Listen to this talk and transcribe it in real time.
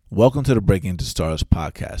Welcome to the Breaking Into Stars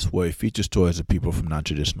podcast, where we feature stories of people from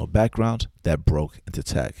non-traditional backgrounds that broke into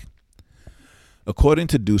tech. According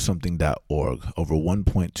to DoSomething.org, over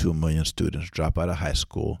 1.2 million students drop out of high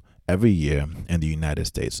school every year in the United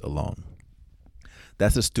States alone.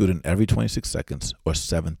 That's a student every 26 seconds, or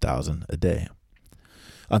 7,000 a day.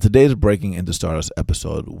 On today's Breaking Into Stardust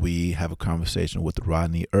episode, we have a conversation with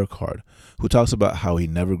Rodney Urquhart, who talks about how he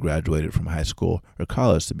never graduated from high school or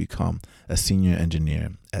college to become a senior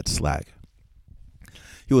engineer at Slack.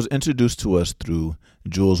 He was introduced to us through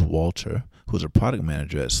Jules Walter, who's a product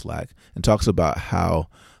manager at Slack, and talks about how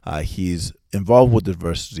he's involved with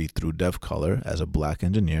diversity through DevColor as a black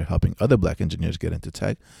engineer, helping other black engineers get into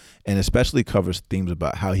tech, and especially covers themes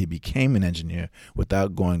about how he became an engineer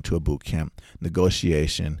without going to a boot camp,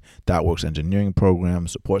 negotiation, ThoughtWorks engineering program,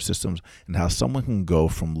 support systems, and how someone can go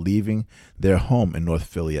from leaving their home in North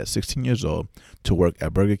Philly at 16 years old to work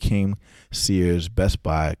at Burger King, Sears, Best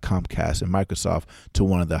Buy, Comcast, and Microsoft to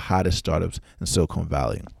one of the hottest startups in Silicon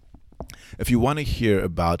Valley. If you want to hear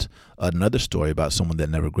about another story about someone that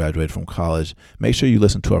never graduated from college, make sure you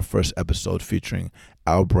listen to our first episode featuring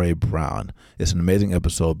Albrae Brown. It's an amazing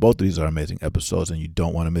episode. Both of these are amazing episodes, and you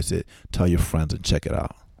don't want to miss it. Tell your friends and check it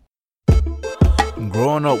out.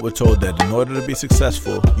 Growing up, we're told that in order to be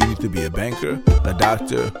successful, you need to be a banker, a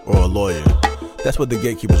doctor, or a lawyer. That's what the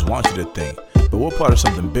gatekeepers want you to think. But we're part of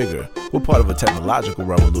something bigger. We're part of a technological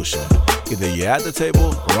revolution. Either you're at the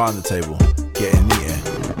table or on the table. Get in the end.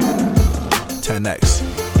 10X.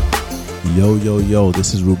 Yo,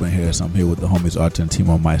 this is Ruben Harris. I'm here with the homies Arthur and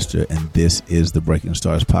Timur Meister, and this is the Breaking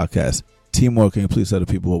Stars podcast. Timur, can you please tell the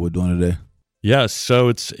people what we're doing today? Yes, so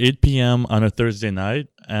it's 8 p.m. on a Thursday night,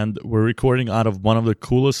 and we're recording out of one of the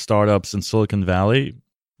coolest startups in Silicon Valley.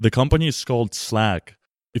 The company is called Slack.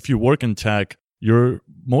 If you work in tech, you're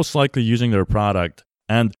most likely using their product,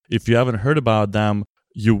 and if you haven't heard about them,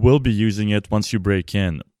 you will be using it once you break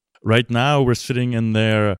in. Right now, we're sitting in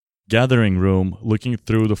their gathering room, looking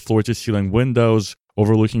through the floor-to-ceiling windows,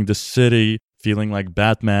 overlooking the city, feeling like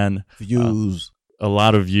Batman. Views. A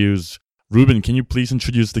lot of views. Ruben, can you please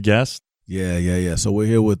introduce the guest? Yeah. So we're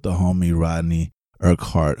here with the homie Rodney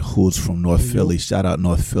Urquhart, who's from North Philly. Shout out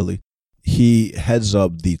North Philly. He heads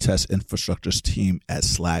up the test infrastructures team at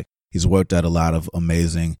Slack. He's worked at a lot of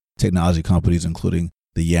amazing technology companies, including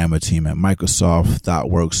the Yammer team at Microsoft,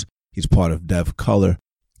 ThoughtWorks. He's part of DevColor.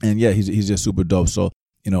 And yeah, he's just super dope. So,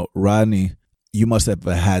 Rodney, you must have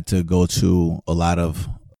had to go to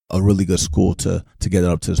a really good school to get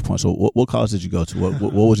up to this point. So what college did you go to?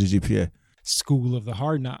 What was your GPA? School of the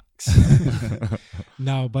hard knocks.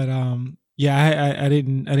 No, but I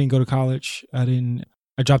didn't go to college. I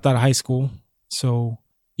dropped out of high school. So,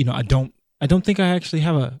 I don't think I actually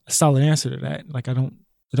have a solid answer to that. Like I don't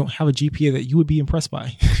have a GPA that you would be impressed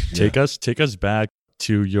by. Take us back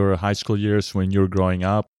to your high school years when you were growing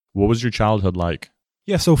up. What was your childhood like?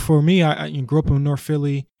 Yeah, so for me, I grew up in North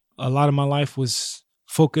Philly. A lot of my life was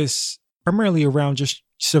focused primarily around just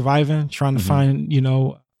surviving, trying to find,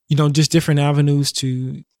 just different avenues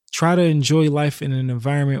to try to enjoy life in an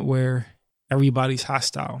environment where everybody's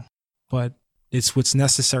hostile, but it's what's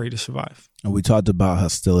necessary to survive. And we talked about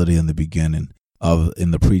hostility in the beginning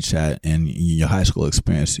in the pre-chat and your high school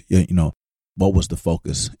experience. What was the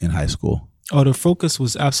focus in high school? Oh, the focus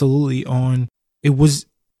was absolutely on,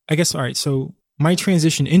 so my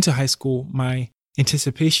transition into high school, my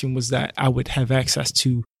anticipation was that I would have access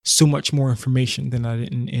to so much more information than I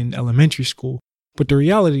did in elementary school. But the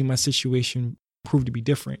reality of my situation proved to be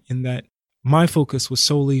different in that my focus was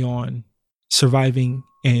solely on surviving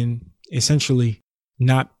and essentially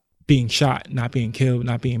not being shot, not being killed,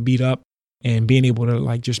 not being beat up, and being able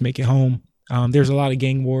to just make it home. There's a lot of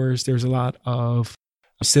gang wars. There's a lot of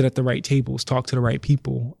sit at the right tables, talk to the right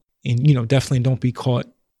people, and, definitely don't be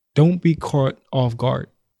caught off guard.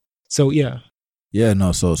 So, yeah. Yeah,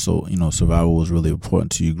 no. So, survival was really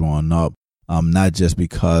important to you growing up, not just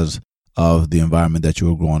because of the environment that you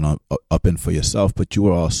were growing up in for yourself, but you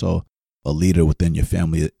were also a leader within your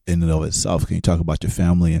family in and of itself. Can you talk about your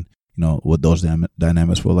family and, what those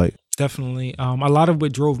dynamics were like? Definitely. A lot of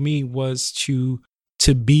what drove me was to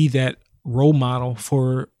be that role model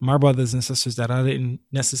for my brothers and sisters that I didn't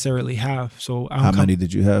necessarily have. So how many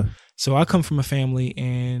did you have? So I come from a family,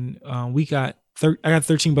 and I got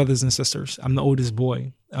 13 brothers and sisters. I'm the oldest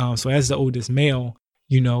boy. So as the oldest male,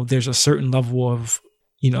 there's a certain level of,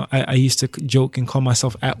 I used to joke and call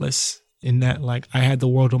myself Atlas, in that I had the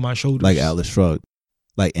world on my shoulders. Like Atlas Shrugged,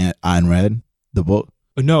 like Ayn Rand, the book.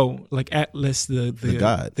 No, like Atlas, the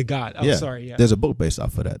god. The god. Oh, yeah. Sorry. Yeah. There's a book based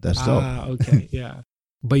off of that. That's dope. Okay. Yeah.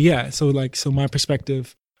 But yeah, so my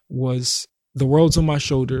perspective was the world's on my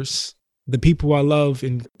shoulders. the people I love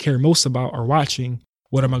and care most about are watching,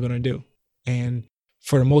 what am I going to do? And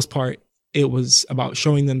for the most part, it was about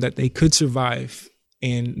showing them that they could survive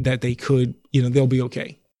and that they could, they'll be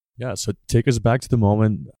okay. Yeah. So take us back to the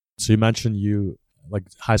moment. So you mentioned like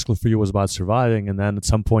high school for you was about surviving. And then at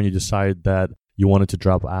some point you decided that you wanted to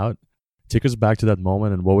drop out. Take us back to that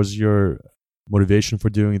moment. And what was your motivation for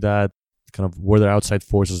doing that? Kind of, were there outside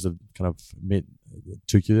forces that kind of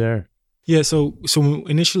took you there? Yeah. So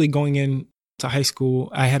initially going in to high school,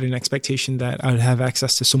 I had an expectation that I would have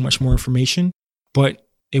access to so much more information, but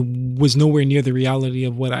it was nowhere near the reality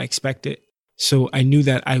of what I expected. So I knew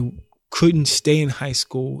that I couldn't stay in high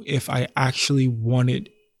school if I actually wanted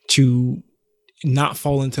to not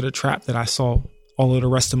fall into the trap that I saw all of the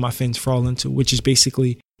rest of my friends fall into, which is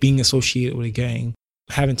basically being associated with a gang,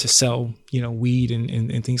 having to sell, weed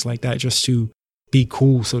and things like that just to be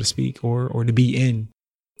cool, so to speak, or to be in.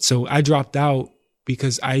 So I dropped out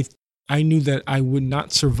because I knew that I would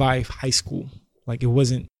not survive high school. Like, it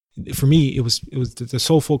wasn't, for me, it was the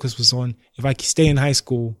sole focus was on, if I stay in high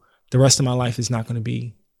school, the rest of my life is not going to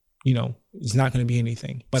be, it's not going to be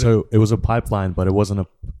anything. But so it was a pipeline, but it wasn't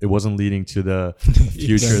leading to the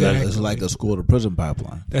future. Exactly. It's like a school to prison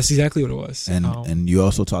pipeline. That's exactly what it was. And you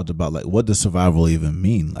also talked about, like, what does survival even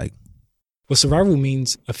mean? Like, well, survival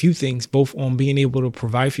means a few things, both on being able to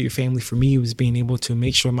provide for your family. For me, it was being able to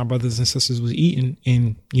make sure my brothers and sisters was eating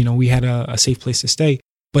and, we had a safe place to stay.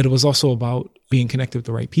 But it was also about being connected with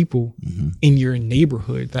the right people in your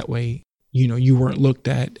neighborhood. That way, you weren't looked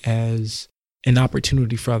at as an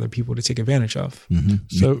opportunity for other people to take advantage of.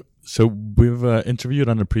 So we've interviewed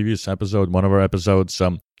on a previous episode, one of our episodes,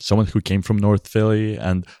 someone who came from North Philly,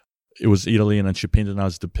 and it was Italy, and she painted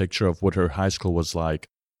us the picture of what her high school was like.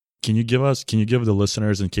 Can you give the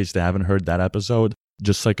listeners, in case they haven't heard that episode,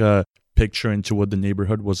 just like a picture into what the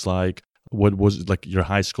neighborhood was like? What was like your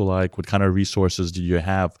high school like? What kind of resources did you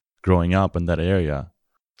have growing up in that area?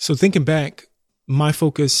 So thinking back, my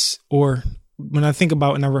focus, or when I think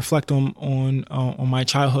about and I reflect on my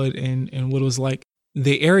childhood and what it was like,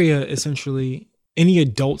 the area essentially, any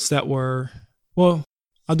adults that were, well,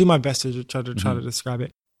 I'll do my best to try to describe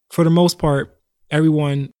it. For the most part,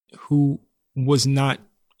 everyone who was not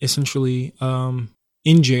essentially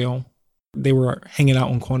in jail, they were hanging out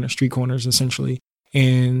on street corners essentially.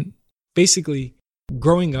 And basically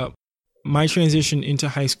growing up, my transition into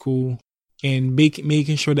high school and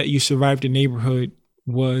making sure that you survived the neighborhood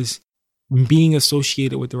was being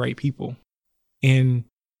associated with the right people. And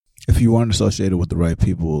if you weren't associated with the right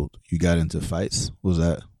people, you got into fights? What was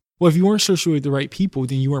that? Well, if you weren't associated with the right people,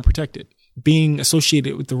 then you weren't protected. Being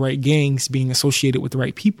associated with the right gangs, being associated with the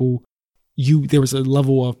right people, there was a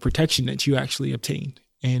level of protection that you actually obtained.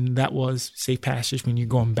 And that was safe passage when you're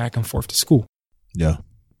going back and forth to school. Yeah,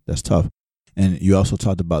 that's tough. And you also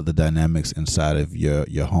talked about the dynamics inside of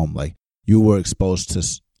your home. Like, you were exposed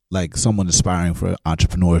to like someone aspiring for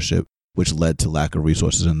entrepreneurship, which led to lack of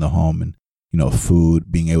resources in the home and,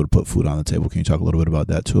 food, being able to put food on the table. Can you talk a little bit about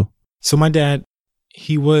that too? So my dad,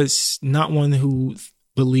 he was not one who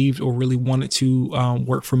believed or really wanted to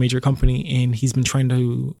work for a major company. And he's been trying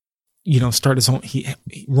to, start his own, he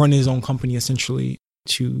run his own company essentially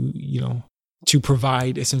to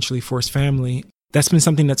provide essentially for his family. That's been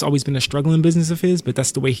something that's always been a struggling business of his, but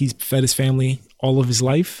that's the way he's fed his family all of his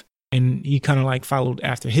life. And he kind of like followed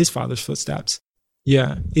after his father's footsteps.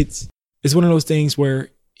 Yeah, it's one of those things where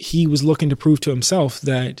he was looking to prove to himself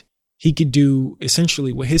that he could do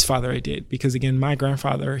essentially what his father did. Because again, my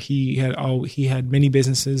grandfather, he had many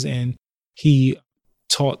businesses, and he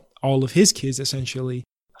taught all of his kids essentially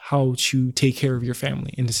how to take care of your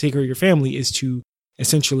family. And to take care of your family is to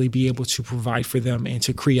essentially be able to provide for them and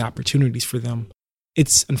to create opportunities for them.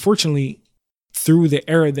 It's unfortunately through the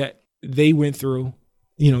era that they went through,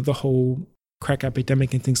 the whole crack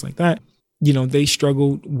epidemic and things like that, they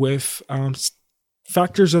struggled with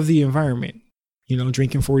factors of the environment,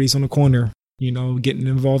 drinking 40s on the corner, getting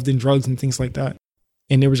involved in drugs and things like that.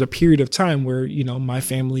 And there was a period of time where, my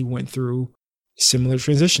family went through similar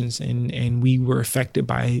transitions and we were affected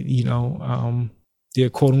by, the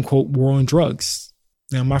quote unquote war on drugs.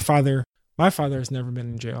 Now, my father has never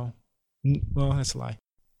been in jail. Well, that's a lie.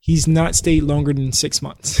 He's not stayed longer than 6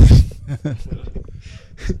 months.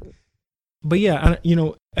 But yeah,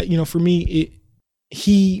 for me,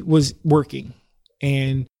 he was working,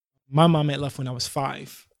 and my mom had left when I was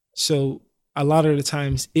 5. So a lot of the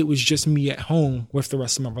times it was just me at home with the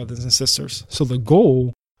rest of my brothers and sisters. So the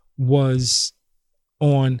goal was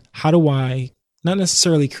on how do I not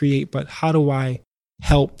necessarily create, but how do I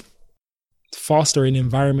help foster an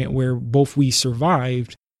environment where both we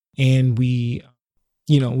survived and we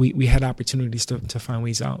had opportunities to find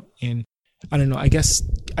ways out. And I don't know. I guess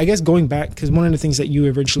going back, because one of the things that you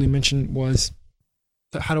eventually mentioned was,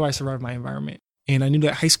 how do I survive my environment? And I knew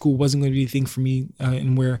that high school wasn't going to be the thing for me,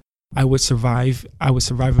 and where I would survive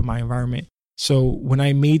in my environment. So when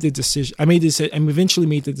I made the decision, I eventually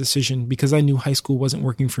made the decision, because I knew high school wasn't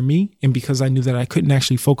working for me, and because I knew that I couldn't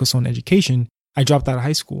actually focus on education, I dropped out of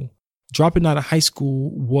high school. Dropping out of high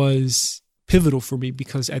school was pivotal for me,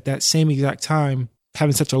 because at that same exact time,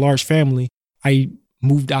 having such a large family, I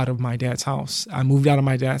moved out of my dad's house.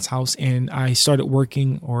 And I started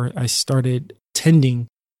working, or I started attending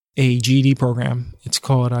a GED program. It's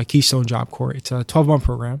called Keystone Job Corps. It's a 12-month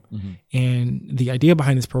program. Mm-hmm. And the idea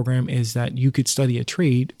behind this program is that you could study a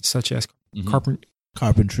trade such as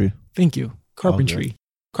carpentry. Thank you.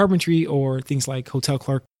 Carpentry, or things like hotel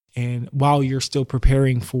clerk. And while you're still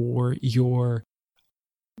preparing for your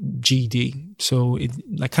GED. So it's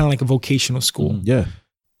kind of like a vocational school. Yeah.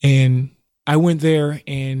 And I went there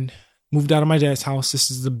and moved out of my dad's house.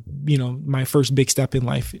 This is my first big step in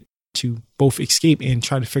life, to both escape and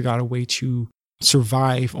try to figure out a way to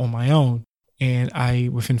survive on my own. And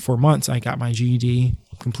within 4 months, I got my GED,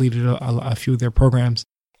 completed a few of their programs,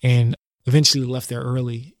 and eventually left there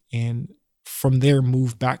early. And from there,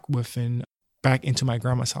 moved back into my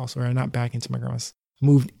grandma's house,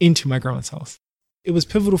 moved into my grandma's house. It was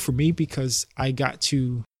pivotal for me because I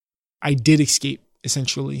did escape,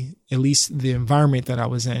 essentially, at least the environment that I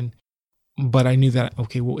was in. But I knew that,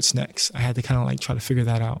 okay, what's next? I had to kind of try to figure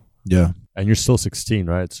that out. Yeah. And you're still 16,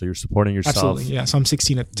 right? So you're supporting yourself. Absolutely. Yeah. So I'm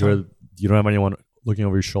 16 at the time. You don't have anyone looking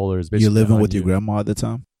over your shoulders. You're living with your grandma at the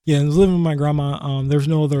time? Yeah, I was living with my grandma. There's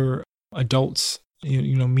no other adults,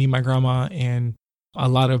 me and my grandma. And a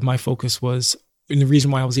lot of my focus was, and the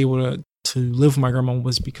reason why I was able to live with my grandma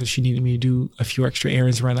was because she needed me to do a few extra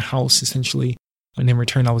errands around the house, essentially. And in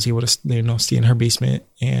return, I was able to stay in her basement.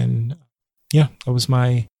 And yeah,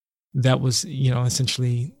 that was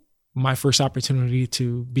essentially my first opportunity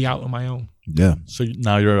to be out on my own. Yeah. So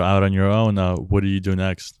now you're out on your own. What do you do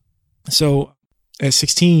next? So at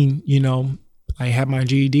 16, I had my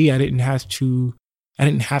GED. I didn't have to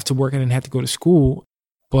work. I didn't have to go to school.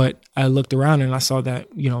 But I looked around and I saw that,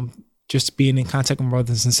 just being in contact with my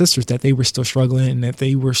brothers and sisters, that they were still struggling and that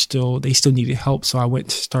they still needed help. So I went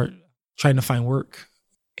to start trying to find work.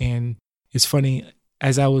 And it's funny,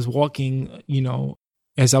 as I was walking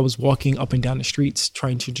up and down the streets,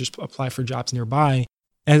 trying to just apply for jobs nearby,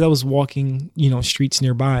 as I was walking, streets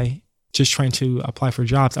nearby, just trying to apply for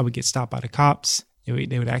jobs, I would get stopped by the cops.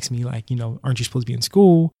 They would ask me aren't you supposed to be in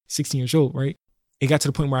school? 16 years old, right? It got to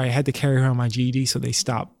the point where I had to carry around my GED. So they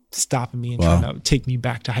stopped stopping me and trying to take me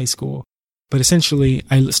back to high school. But essentially,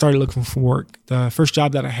 I started looking for work. The first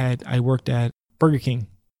job that I had, I worked at Burger King.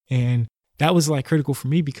 And that was critical for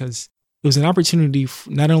me because it was an opportunity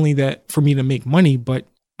not only that for me to make money, but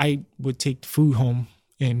I would take food home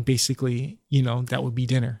and basically, that would be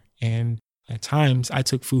dinner. And at times I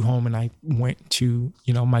took food home and I went to,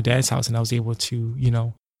 my dad's house, and I was able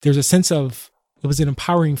to, there's a sense of, it was an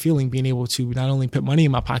empowering feeling being able to not only put money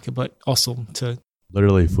in my pocket, but also to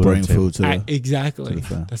literally bring food to exactly.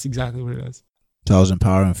 That's exactly what it is. So I was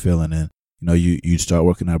empowering feeling, and you start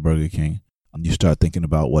working at Burger King, and you start thinking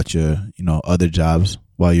about what your other jobs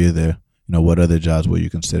while you're there. What other jobs were you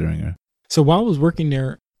considering? So while I was working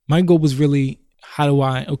there, my goal was really,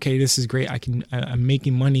 this is great. I'm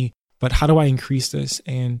making money, but how do I increase this?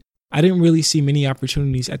 And I didn't really see many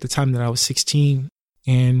opportunities at the time that I was 16.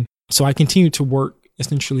 And so I continued to work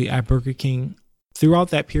essentially at Burger King. Throughout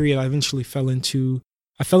that period, I eventually fell into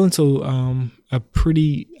a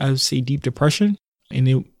pretty, I would say, deep depression.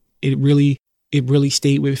 And it really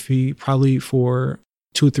stayed with me probably for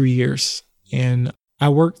 2 or 3 years. And I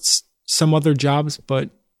worked some other jobs, but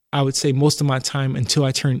I would say most of my time until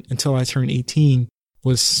I turned 18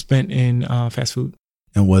 was spent in fast food.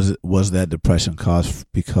 And was that depression caused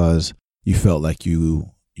because you felt like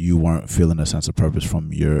you weren't feeling a sense of purpose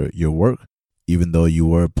from your work, even though you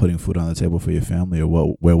were putting food on the table for your family,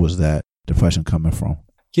 or where was that depression coming from?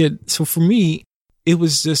 Yeah, so for me, it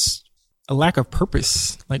was just a lack of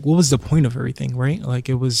purpose. What was the point of everything, right?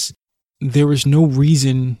 There was no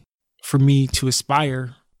reason for me to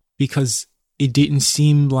aspire because it didn't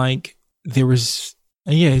seem like there was,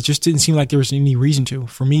 it just didn't seem like there was any reason to.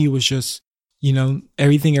 For me, it was just,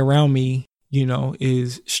 everything around me,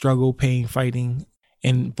 is struggle, pain, fighting,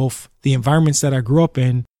 and both the environments that I grew up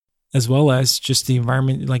in, as well as just the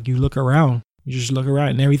environment, you just look around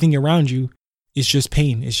and everything around you is just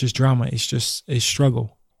pain. It's just drama. It's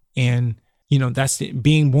struggle. And, that's it.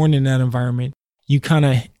 Being born in that environment, you kind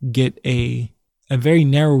of get a very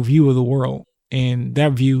narrow view of the world. And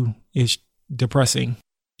that view is depressing.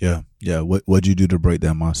 Yeah. What'd you do to break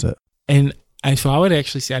that mindset? So I would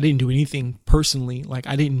actually say I didn't do anything personally. Like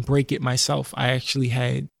I didn't break it myself. I actually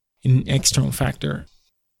had an external factor.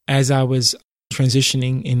 As I was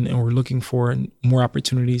transitioning and were looking for more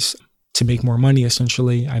opportunities to make more money,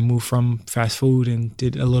 essentially, I moved from fast food and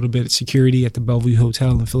did a little bit of security at the Bellevue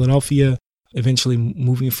Hotel in Philadelphia. Eventually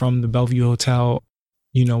moving from the Bellevue Hotel,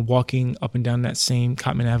 walking up and down that same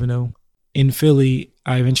Cottman Avenue in Philly,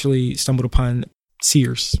 I eventually stumbled upon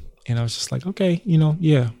Sears. And I was just like, okay,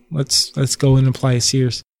 let's go and apply at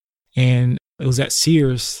Sears. And it was at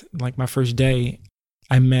Sears, like my first day,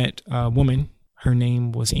 I met a woman. Her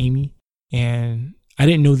name was Amy. And I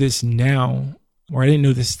didn't know this now, or I didn't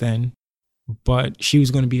know this then, but she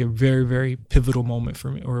was going to be a very, very pivotal moment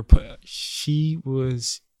for me, or she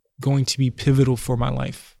was going to be pivotal for my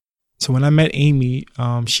life. So when I met Amy,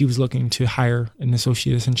 she was looking to hire an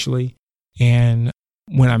associate essentially. And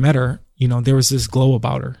when I met her, there was this glow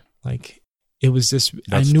about her. Like it was this,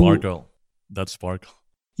 that sparkle.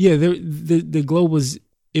 Yeah. The glow was,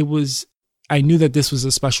 I knew that this was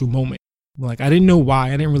a special moment. Like I didn't know why.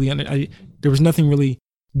 I didn't really, there was nothing really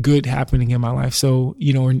good happening in my life. So,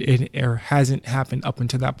 it hasn't happened up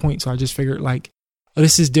until that point. So I just figured like, oh,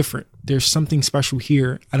 this is different. There's something special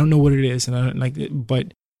here. I don't know what it is. And I don't like it,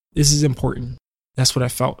 but this is important. That's what I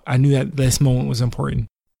felt. I knew that this moment was important.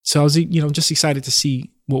 So I was, just excited to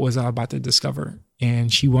see what was I about to discover.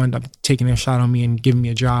 And she wound up taking a shot on me and giving me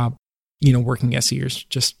a job, working at Sears,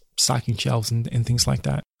 just stocking shelves and things like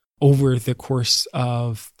that. Over the course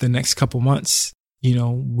of the next couple months, she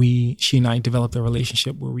and I developed a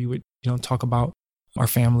relationship where we would, talk about our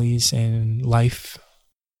families and life.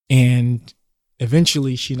 And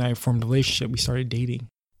eventually she and I formed a relationship. We started dating.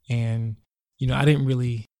 And, I didn't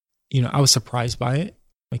really, I was surprised by it.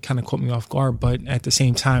 It kind of caught me off guard. But at the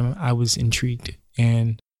same time, I was intrigued.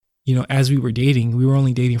 And, as we were dating, we were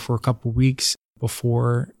only dating for a couple of weeks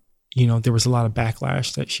before, there was a lot of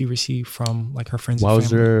backlash that she received from like her friends. Why was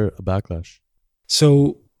there a backlash?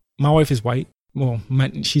 So my wife is white. Well,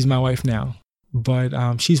 she's my wife now,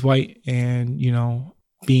 but she's white. And,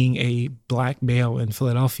 being a black male in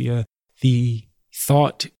Philadelphia, the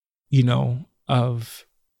thought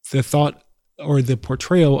or the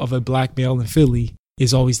portrayal of a black male in Philly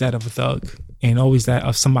is always that of a thug and always that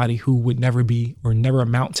of somebody who would never be or never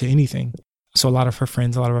amount to anything. So a lot of her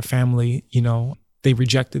friends, a lot of her family, they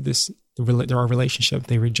rejected our relationship.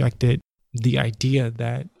 They rejected the idea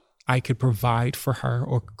that I could provide for her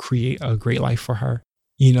or create a great life for her,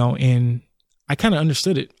 and I kind of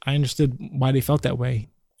understood it. I understood why they felt that way.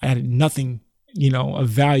 I had nothing, of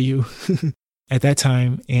value at that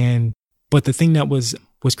time. But the thing that was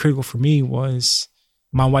critical for me was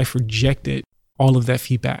my wife rejected all of that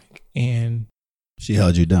feedback, and she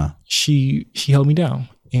held you down. She held me down,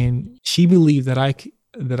 and she believed that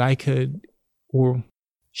I could, or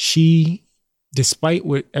she, despite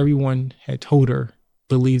what everyone had told her,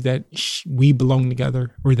 believed that we belonged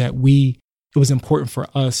together, or that it was important for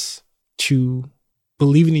us to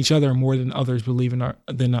believe in each other more than others believe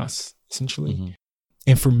than us, essentially. Mm-hmm.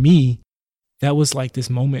 And for me, that was like this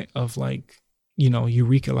moment of like,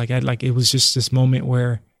 eureka. Like it was just this moment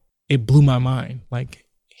where it blew my mind. Like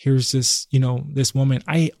here's this, this woman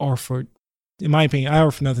in my opinion, I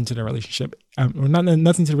offer nothing to the relationship, or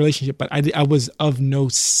nothing to the relationship, but I was of no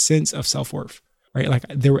sense of self-worth, right? Like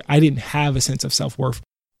I didn't have a sense of self-worth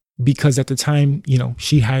because at the time,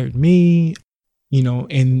 she hired me,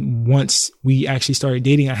 and once we actually started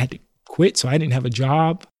dating, I had to quit. So I didn't have a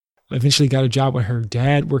job. I eventually got a job with her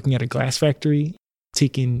dad working at a glass factory,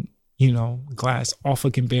 taking, glass off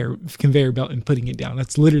a conveyor belt and putting it down.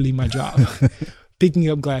 That's literally my job, picking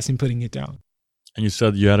up glass and putting it down. And you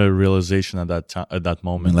said you had a realization at that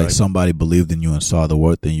moment. Like somebody believed in you and saw the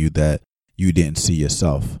worth in you that you didn't see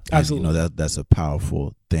yourself. Absolutely. And, that's a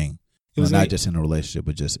powerful thing. Not just in a relationship,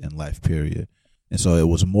 but just in life, period. And so it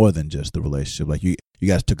was more than just the relationship. Like you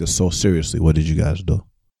guys took it so seriously. What did you guys do?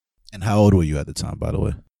 And how old were you at the time, by the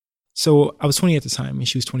way? So I was 20 at the time and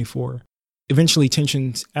she was 24. Eventually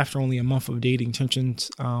tensions, after only a month of dating,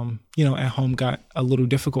 at home got a little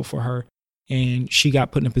difficult for her. And she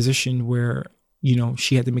got put in a position where,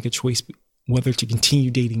 she had to make a choice whether to continue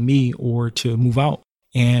dating me or to move out.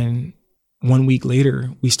 And 1 week later,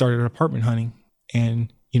 we started apartment hunting.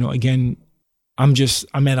 And, again,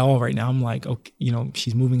 I'm at all right now. I'm like, okay,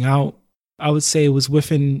 she's moving out. I would say it was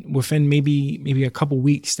within maybe a couple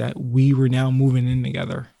weeks that we were now moving in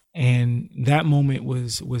together. And that moment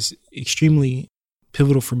was extremely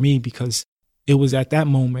pivotal for me because it was at that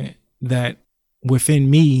moment that within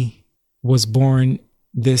me was born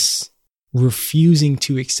this refusing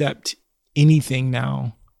to accept anything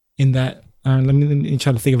now in that, let me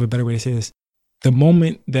try to think of a better way to say this. The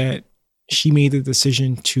moment that she made the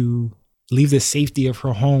decision to leave the safety of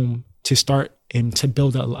her home to start and to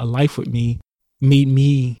build a life with me made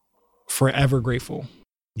me forever grateful.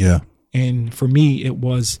 Yeah. And for me, it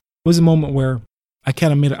was a moment where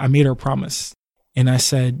I made her a promise. And I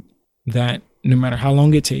said that no matter how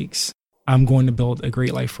long it takes, I'm going to build a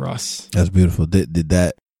great life for us. That's beautiful.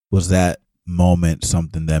 Was that moment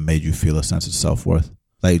something that made you feel a sense of self-worth?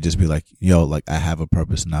 Like just be like, yo, like I have a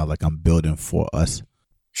purpose now, like I'm building for us.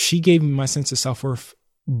 She gave me my sense of self-worth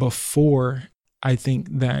before I think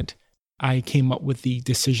that I came up with the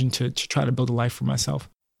decision to try to build a life for myself.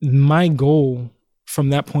 My goal from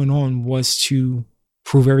that point on was to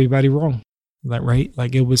prove everybody wrong. Right?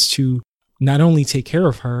 Like it was to not only take care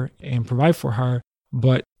of her and provide for her,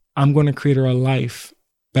 but I'm going to create her a life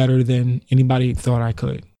better than anybody thought I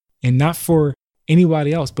could. And not for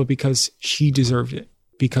anybody else, but because she deserved it,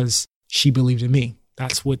 because she believed in me.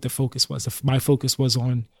 That's what the focus was. My focus was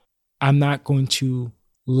on, I'm not going to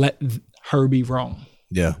let her be wrong.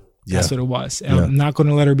 Yeah. That's what it was. Yeah. I'm not going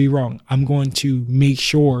to let her be wrong. I'm going to make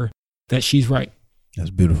sure that she's right.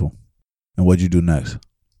 That's beautiful. And what'd you do next?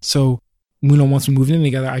 So, once we moved in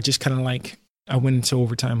together, I just kind of I went into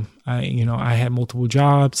overtime. I had multiple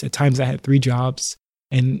jobs. At times I had 3 jobs.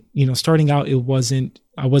 And, starting out, I wasn't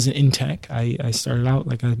in tech. I started out,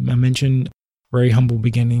 like I mentioned, very humble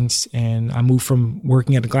beginnings. And I moved from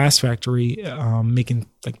working at a glass factory, making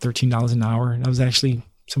like $13 an hour. And that was actually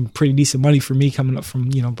some pretty decent money for me coming up from,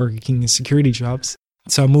 Burger King and security jobs.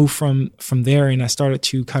 So I moved from there, and I started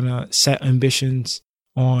to kind of set ambitions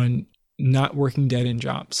on not working dead end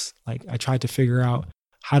jobs. Like I tried to figure out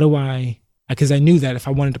because I knew that if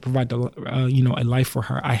I wanted to provide a life for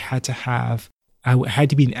her, I had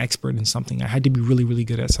to be an expert in something. I had to be really, really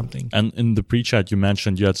good at something. And in the pre-chat, you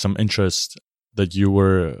mentioned you had some interest that you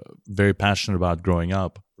were very passionate about growing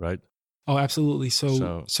up, right? Oh, absolutely.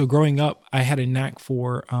 So growing up, I had a knack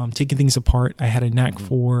for taking things apart. I had a knack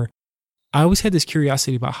I always had this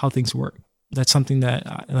curiosity about how things work. That's something that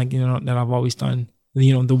that I've always done.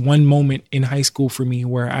 The one moment in high school for me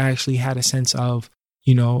where I actually had a sense of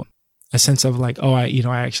like, oh,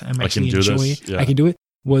 I'm actually enjoying it. I can do it,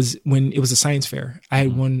 was when it was a science fair. I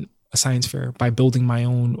had won a science fair by building my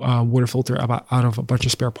own water filter out of a bunch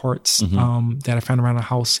of spare parts that I found around the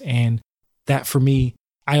house. And that for me,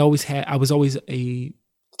 I was always a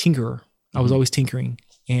tinkerer. I was always tinkering.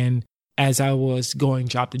 And as I was going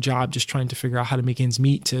job to job, just trying to figure out how to make ends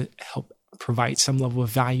meet to help provide some level of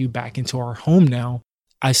value back into our home now,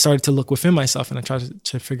 I started to look within myself and I tried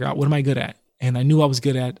to figure out, what am I good at? And I knew I was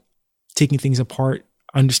good at taking things apart,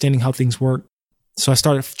 understanding how things work. So I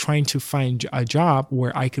started trying to find a job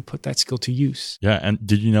where I could put that skill to use. Yeah. And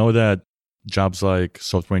did you know that jobs like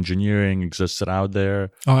software engineering existed out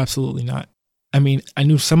there? Oh, absolutely not. I mean, I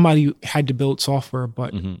knew somebody had to build software,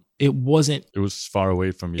 but it wasn't. It was far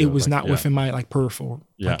away from you. It was not within my peripheral.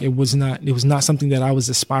 Yeah. It was not something that I was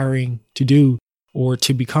aspiring to do or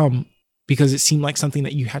to become, because it seemed like something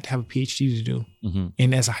that you had to have a PhD to do.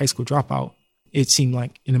 And as a high school dropout, it seemed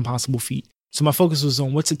like an impossible feat. So my focus was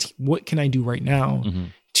on what can I do right now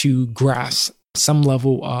to grasp some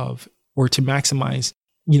level of, or to maximize,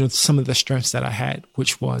 some of the strengths that I had,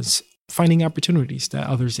 which was finding opportunities that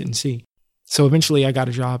others didn't see. So eventually I got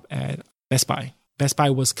a job at Best Buy. Best Buy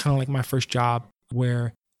was kind of like my first job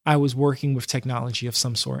where I was working with technology of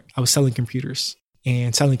some sort. I was selling computers,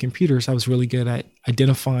 and selling computers, I was really good at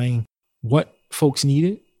identifying what folks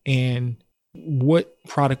needed and what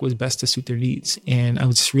product was best to suit their needs. And I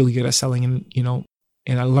was just really good at selling,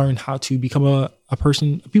 and I learned how to become a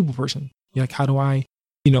people person. Like, how do I,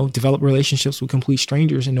 develop relationships with complete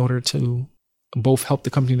strangers in order to both help the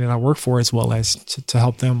company that I work for as well as to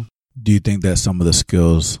help them. Do you think that some of the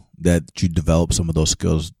skills that you developed, some of those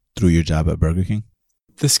skills through your job at Burger King?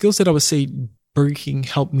 The skills that I would say Burger King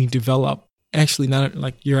helped me develop, actually, not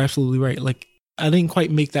like, you're absolutely right. Like, I didn't quite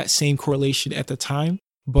make that same correlation at the time,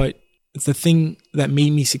 but the thing that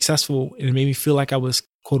made me successful and it made me feel like I was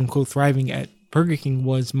quote unquote thriving at Burger King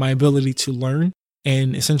was my ability to learn.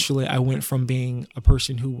 And essentially I went from being a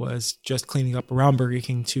person who was just cleaning up around Burger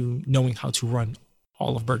King to knowing how to run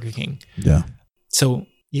all of Burger King. Yeah. So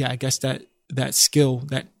yeah, I guess that skill,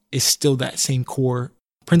 that is still that same core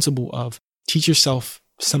principle of teach yourself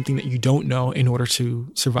something that you don't know in order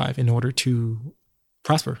to survive, in order to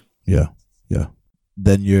prosper. Yeah. Yeah.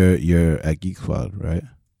 Then you're at Geek Squad, right?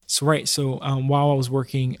 So, right. So while I was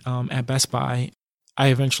working at Best Buy,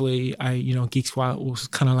 Geek Squad was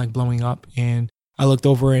kind of like blowing up, and I looked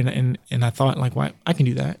over and I thought, like, why I can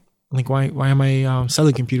do that? Like, why am I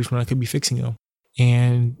selling computers when I could be fixing them?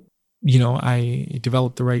 And I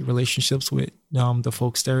developed the right relationships with the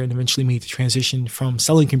folks there, and eventually made the transition from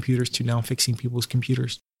selling computers to now fixing people's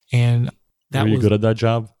computers. And were you good at that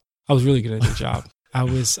job? I was really good at the job.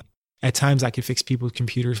 At times I could fix people's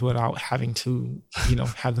computers without having to,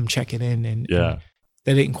 have them check it in. And that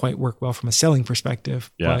didn't quite work well from a selling perspective.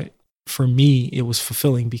 Yeah. But for me, it was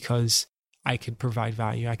fulfilling because I could provide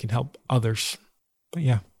value. I could help others. But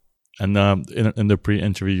yeah. And in the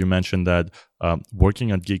pre-interview, you mentioned that working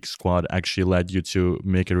at Geek Squad actually led you to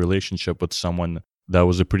make a relationship with someone that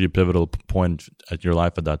was a pretty pivotal point at your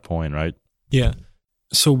life at that point, right? Yeah.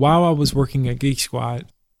 So while I was working at Geek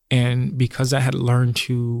Squad, and because I had learned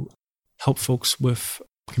to help folks with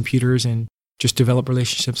computers and just develop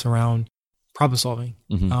relationships around problem solving,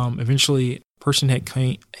 eventually a person had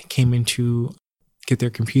came in to get their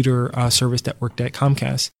computer service that worked at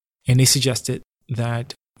Comcast, and they suggested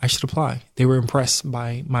that I should apply. They were impressed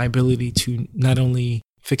by my ability to not only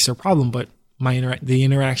fix their problem, but the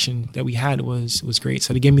interaction that we had was great.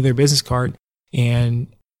 So they gave me their business card, and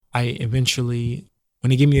I eventually, when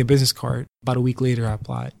they gave me a business card, about a week later, I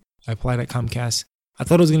applied. I applied at Comcast. I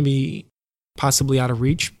thought it was going to be possibly out of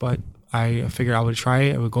reach, but I figured I would try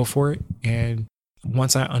it. I would go for it. And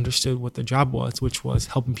once I understood what the job was, which was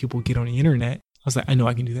helping people get on the internet, I was like, I know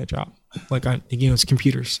I can do that job. Like, it's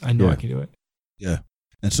computers. I know I can do it. Yeah.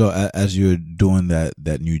 And so as you're doing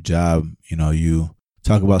that new job, you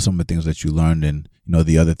talk about some of the things that you learned and,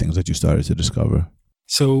 the other things that you started to discover.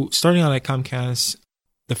 So starting out at Comcast,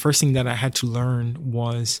 the first thing that I had to learn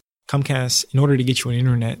was Comcast, in order to get you on the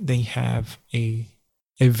internet, they have a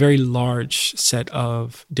very large set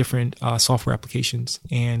of different software applications.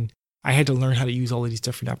 And I had to learn how to use all of these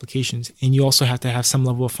different applications. And you also have to have some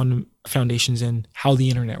level of foundations in how the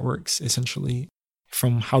internet works, essentially,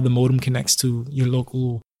 from how the modem connects to your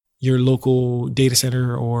local data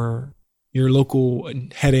center or your local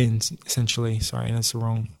head-ins, essentially. Sorry, that's the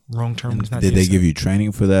wrong term. Did they give you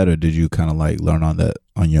training for that, or did you kind of learn on that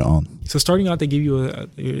on your own? So starting out, they gave you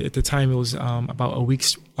at the time it was about a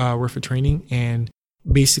week's worth of training, and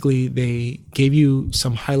basically they gave you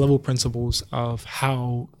some high-level principles of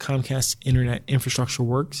how Comcast internet infrastructure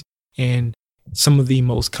works and some of the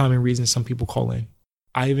most common reasons some people call in.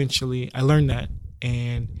 I learned that,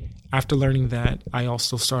 and after learning that, I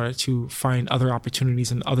also started to find other opportunities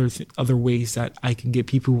and other ways that I can get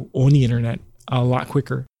people on the internet a lot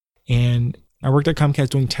quicker. And I worked at Comcast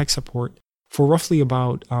doing tech support for roughly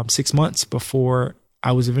about 6 months before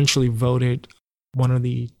I was eventually voted one of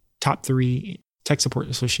the top 3 tech support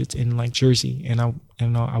associates in Jersey, and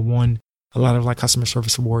I won a lot of customer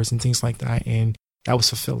service awards and things like that, and that was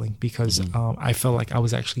fulfilling because I felt like I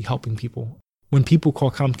was actually helping people. When people call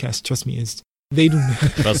Comcast, trust me, they do.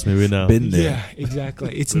 Trust me, we know. Been there. Yeah,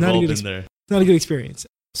 exactly. It's not a good experience.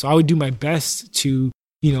 So I would do my best to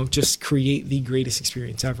just create the greatest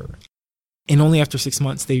experience ever. And only after 6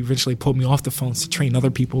 months, they eventually pulled me off the phones to train other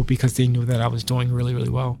people because they knew that I was doing really, really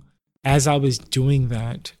well. As I was doing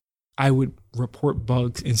that, I would report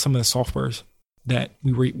bugs in some of the software that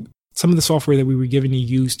we were given to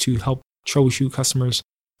use to help troubleshoot customers'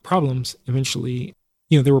 problems. Eventually,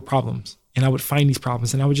 there were problems, and I would find these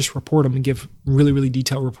problems and I would just report them and give really, really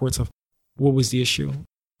detailed reports of what was the issue.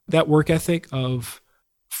 That work ethic of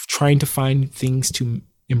trying to find things to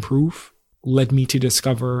improve led me to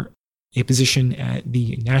discover a position at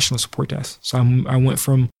the National Support Desk. So I went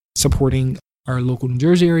from supporting our local New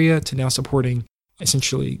Jersey area to now supporting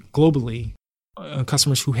essentially globally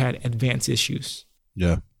customers who had advanced issues.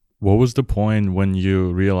 Yeah. What was the point when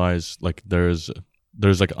you realized there's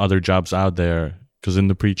other jobs out there? Because in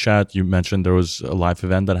the pre-chat, you mentioned there was a live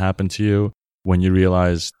event that happened to you when you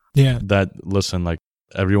realized that, listen,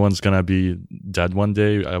 everyone's going to be dead one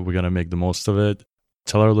day. We're going to make the most of it.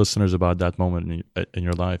 Tell our listeners about that moment in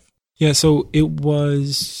your life. Yeah, so it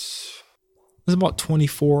was about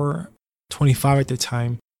 24, 25 at the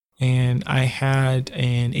time. And I had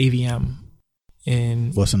an AVM.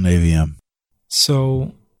 What's an AVM?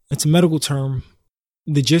 So it's a medical term.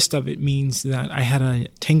 The gist of it means that I had a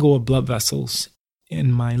tangle of blood vessels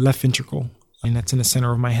in my left ventricle, and that's in the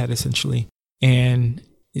center of my head, essentially. And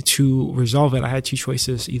to resolve it, I had 2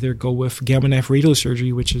 choices: either go with gamma knife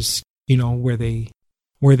radiosurgery, which is where they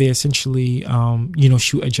essentially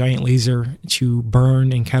shoot a giant laser to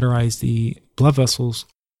burn and cauterize the blood vessels,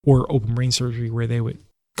 or open brain surgery, where they would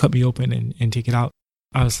cut me open and take it out.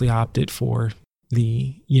 Obviously, I opted for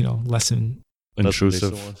the less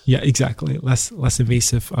intrusive. Yeah, exactly. Less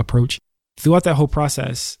invasive approach. Throughout that whole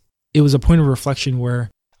process, it was a point of reflection where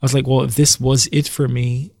I was like, well, if this was it for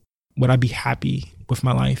me, would I be happy with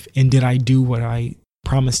my life? And did I do what I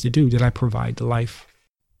promised to do? Did I provide the life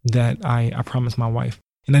that I promised my wife?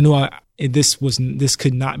 And I knew this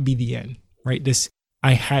could not be the end, right?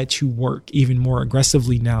 I had to work even more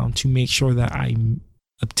aggressively now to make sure that I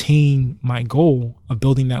obtain my goal of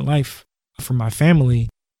building that life for my family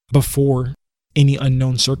before any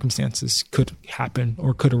unknown circumstances could happen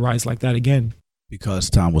or could arise like that again. Because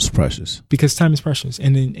time was precious. Because time is precious.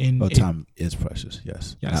 Time is precious.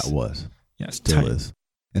 Yes. Yes. That was. Yes. Still Time is.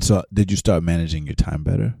 And so did you start managing your time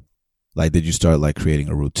better? Like, did you start like creating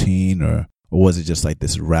a routine, or was it just like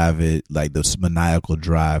this this maniacal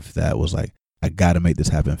drive that was like, I got to make this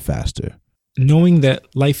happen faster? Knowing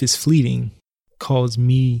that life is fleeting caused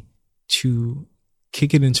me to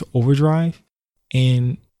kick it into overdrive,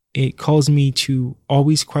 and it caused me to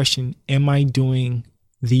always question, am I doing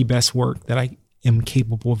the best work that I am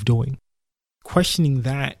capable of doing? Questioning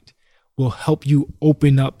that will help you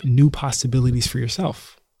open up new possibilities for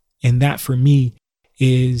yourself. And that for me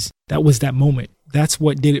that was that moment. That's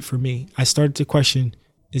what did it for me. I started to question,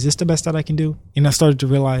 is this the best that I can do? And I started to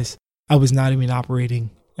realize I was not even operating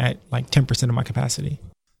at like 10% of my capacity.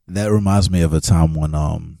 That reminds me of a time when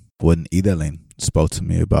Idalene spoke to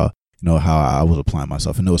me about, how I was applying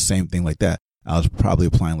myself. And it was the same thing like that. I was probably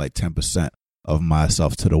applying like 10% of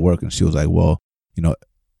myself to the work. And she was like, well,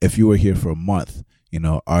 if you were here for a month,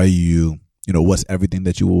 are you, what's everything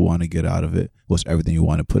that you will want to get out of it? What's everything you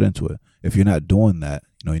want to put into it? If you're not doing that,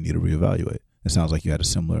 you need to reevaluate. It sounds like you had a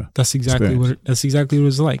similar That's exactly what it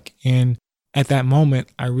was like. And at that moment,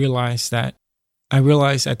 I realized at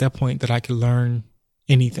that point that I could learn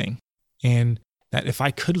anything, and that if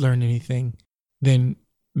I could learn anything, then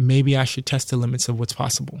maybe I should test the limits of what's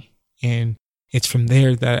possible. And it's from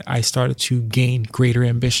there that I started to gain greater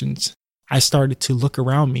ambitions. I started to look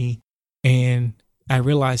around me, and I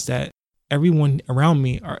realized that everyone around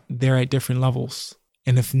me they're at different levels.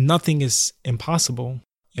 And if nothing is impossible,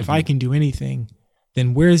 if I can do anything,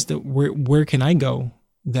 then where can I go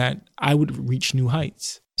that I would reach new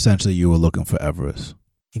heights? Essentially, you were looking for Everest.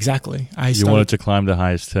 Exactly. You wanted to climb the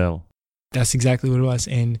highest hill. That's exactly what it was.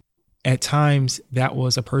 And at times that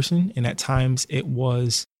was a person, and at times it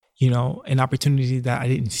was, an opportunity that I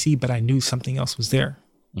didn't see, but I knew something else was there.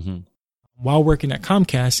 Mm-hmm. While working at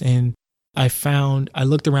Comcast, and I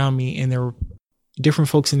looked around me, and there were different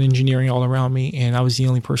folks in engineering all around me, and I was the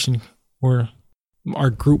only person, or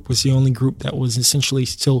our group was the only group that was essentially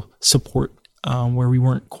still support, where we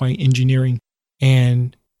weren't quite engineering.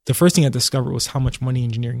 And the first thing I discovered was how much money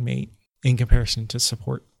engineering made in comparison to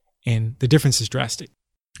support. And the difference is drastic.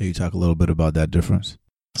 Can you talk a little bit about that difference?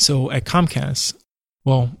 So at Comcast,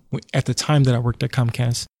 at the time that I worked at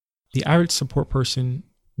Comcast, the average support person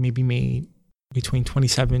maybe made between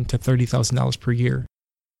 $27,000 to $30,000 per year.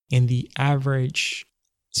 And the average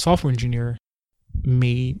software engineer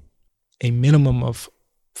made a minimum of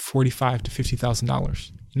 $45,000 to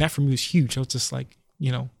 $50,000. And that for me was huge. I was just like,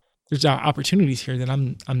 there's opportunities here that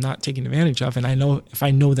I'm not taking advantage of. And I know if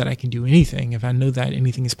I know that I can do anything, if I know that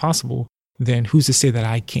anything is possible, then who's to say that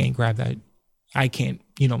I can't grab that? I can't,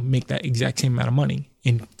 make that exact same amount of money,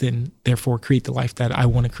 and then therefore create the life that I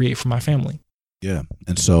want to create for my family. Yeah.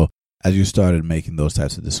 And so as you started making those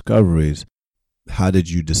types of discoveries, how did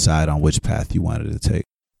you decide on which path you wanted to take?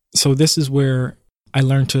 So this is where I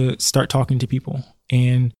learned to start talking to people.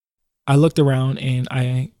 And I looked around and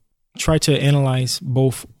I tried to analyze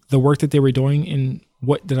both the work that they were doing and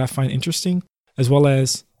what did I find interesting, as well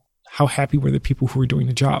as how happy were the people who were doing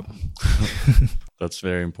the job. That's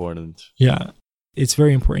very important. Yeah, it's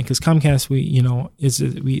very important because Comcast,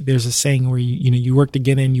 there's a saying where you work to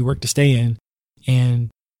get in, you work to stay in. And,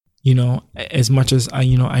 as much as I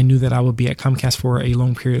knew that I would be at Comcast for a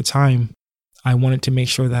long period of time, I wanted to make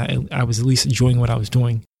sure that I was at least enjoying what I was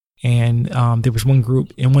doing. And there was one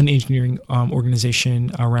group in one engineering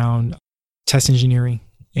organization around test engineering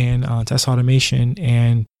and test automation.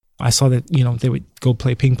 And I saw that, they would go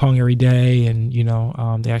play ping pong every day. And,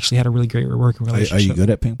 they actually had a really great working relationship. Are you good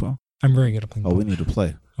at ping pong? I'm very good at ping pong. Oh, we need to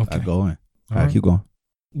play. Okay. Go in. All right, keep going.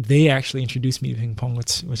 They actually introduced me to ping pong,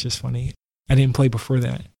 which is funny. I didn't play before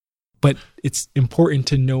that. But it's important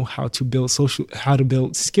to know how to build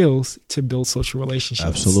skills to build social relationships.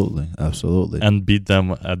 Absolutely. And beat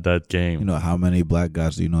them at that game. How many black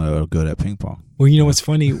guys do you know that are good at ping pong? Well, what's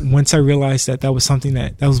funny? Once I realized that was something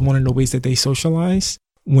that was one of the ways that they socialized,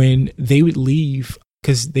 when they would leave,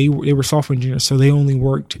 because they were software engineers, so they only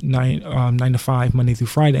worked 9 to 5 Monday through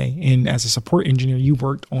Friday. And as a support engineer, you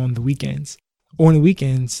worked on the weekends. On the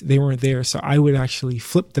weekends, they weren't there, so I would actually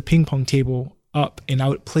flip the ping pong table up and I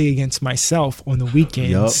would play against myself on the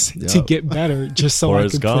weekends to get better, just so I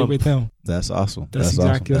could play with them. That's awesome. That's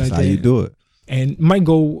exactly awesome. what I did. That's how you do it. And my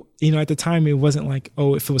goal, at the time, it wasn't like,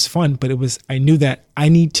 oh, if it was fun, but I knew that I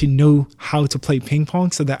need to know how to play ping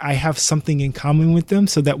pong so that I have something in common with them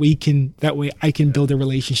so that way I can build a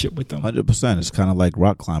relationship with them. 100%. It's kind of like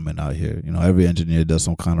rock climbing out here. Every engineer does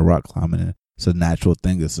some kind of rock climbing. It's a natural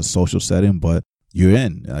thing. It's a social setting, but you're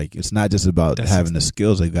in. Like, it's not just about having the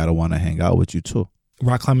skills. They got to want to hang out with you too.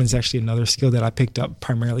 Rock climbing is actually another skill that I picked up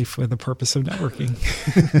primarily for the purpose of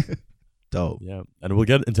networking. Dope. Yeah, and we'll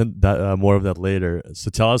get into that more of that later. So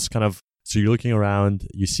tell us so you're looking around,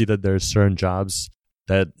 you see that there's certain jobs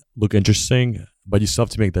that look interesting, but you still have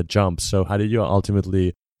to make that jump. So how did you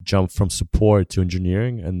ultimately jump from support to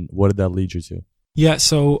engineering, and what did that lead you to? Yeah,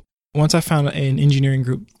 so once I found an engineering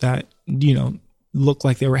group that, looked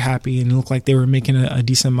like they were happy and looked like they were making a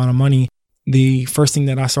decent amount of money, the first thing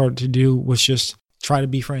that I started to do was just try to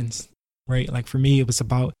be friends, right? Like for me, it was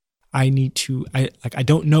about, I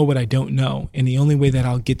don't know what I don't know. And the only way that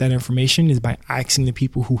I'll get that information is by asking the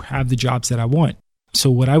people who have the jobs that I want. So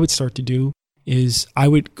what I would start to do is I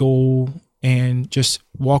would go and just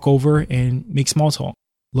walk over and make small talk,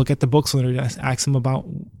 look at the books on their desk, ask them about,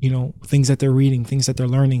 things that they're reading, things that they're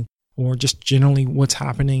learning, or just generally what's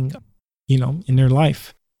happening, in their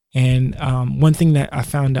life. And one thing that I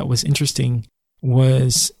found that was interesting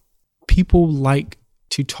was people like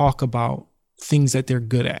to talk about things that they're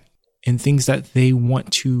good at and things that they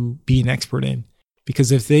want to be an expert in.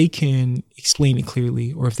 Because if they can explain it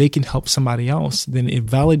clearly, or if they can help somebody else, then it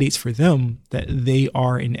validates for them that they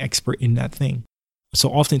are an expert in that thing. So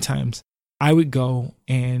oftentimes I would go,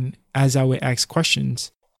 and as I would ask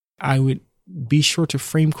questions, I would be sure to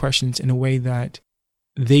frame questions in a way that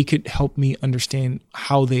they could help me understand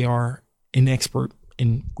how they are an expert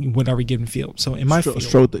in whatever given field. So in my field,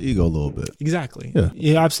 stroke the ego a little bit. Exactly. Yeah.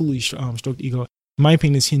 It absolutely stroke the ego. In my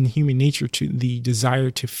opinion, it's in human nature to the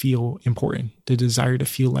desire to feel important, the desire to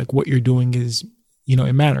feel like what you're doing is,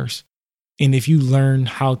 it matters. And if you learn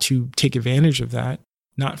how to take advantage of that,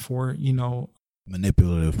 not for,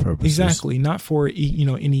 manipulative purposes. Exactly. Not for,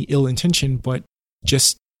 any ill intention, but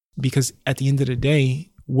just because at the end of the day,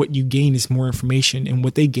 what you gain is more information and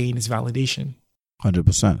what they gain is validation.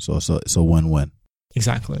 100%. So it's a win-win.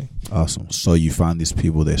 Exactly. Awesome. So you find these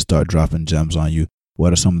people, they start dropping gems on you.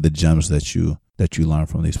 What are some of the gems that you learn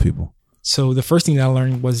from these people? So the first thing that I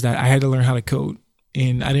learned was that I had to learn how to code,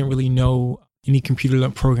 and I didn't really know any computer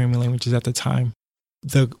programming languages at the time.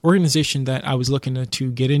 The organization that I was looking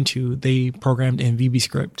to get into, they programmed in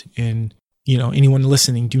VBScript, and anyone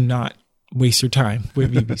listening, do not waste your time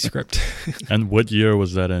with VBScript. And what year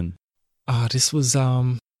was that in? This was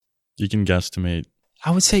you can guesstimate.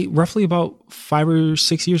 I would say roughly about 5 or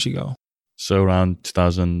 6 years ago. So around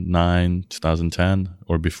 2009, 2010,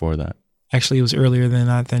 or before that? Actually, it was earlier than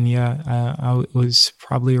that. Then, yeah, I was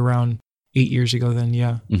probably around 8 years ago. Then,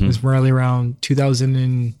 yeah, It was probably around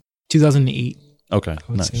 2008. Okay, I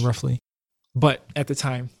would say roughly. But at the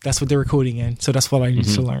time, that's what they were coding in. So that's what I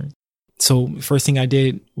needed to learn. So first thing I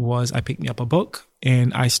did was I picked me up a book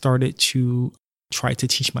and I started to try to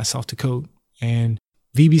teach myself to code. And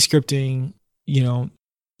VB scripting,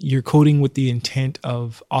 you're coding with the intent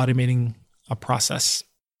of automating a process.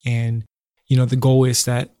 And, the goal is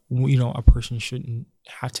that, a person shouldn't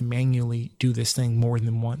have to manually do this thing more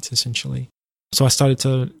than once, essentially. So I started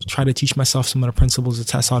to try to teach myself some of the principles of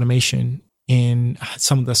test automation and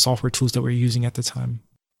some of the software tools that we were using at the time.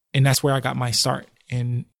 And that's where I got my start.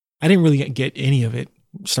 And I didn't really get any of it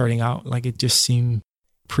starting out. Like, it just seemed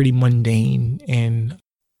pretty mundane. And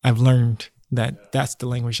I've learned that that's the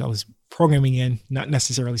language I was programming in, not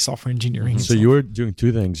necessarily software engineering. So you were doing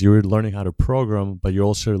two things. You were learning how to program, but you're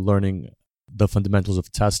also learning the fundamentals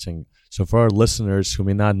of testing. So for our listeners who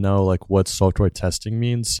may not know what software testing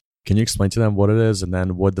means, can you explain to them what it is and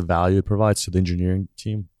then what the value it provides to the engineering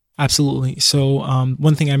team? Absolutely. So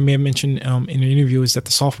one thing I may have mentioned in an interview is that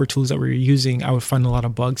the software tools that we were using, I would find a lot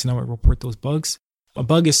of bugs and I would report those bugs. A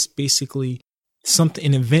bug is basically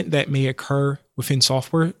an event that may occur within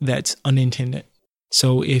software that's unintended.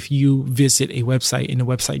 So if you visit a website and the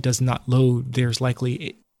website does not load, there's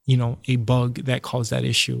likely a bug that caused that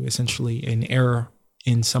issue, essentially an error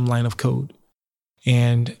in some line of code.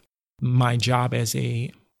 And my job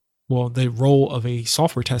the role of a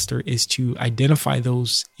software tester is to identify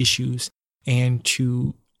those issues and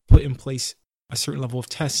to put in place a certain level of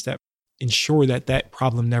tests that ensure that that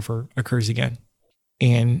problem never occurs again.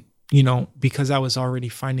 And, because I was already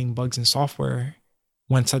finding bugs in software,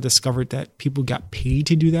 once I discovered that people got paid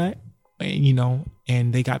to do that,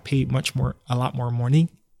 and they got paid a lot more money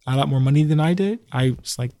than I did, I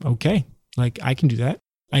was like, okay, I can do that.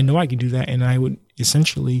 I know I can do that. And I would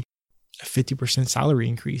essentially a 50% salary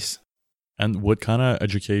increase. And what kind of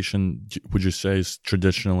education would you say is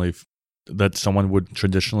traditionally that someone would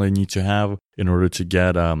traditionally need to have in order to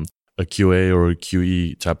get a QA or a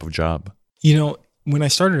QE type of job? You know, when I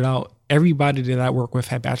started out, everybody that I work with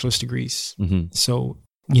had bachelor's degrees. Mm-hmm. So,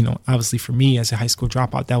 you know, obviously for me as a high school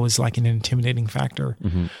dropout, that was like an intimidating factor.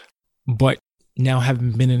 Mm-hmm. But now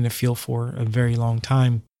having been in the field for a very long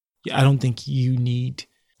time, I don't think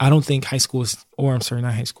high school is, or I'm sorry,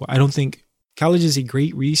 not high school. I don't think college is a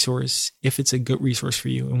great resource if it's a good resource for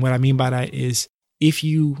you. And what I mean by that is if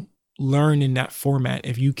you learn in that format,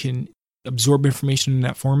 if you can absorb information in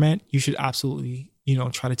that format, you should absolutely, you know,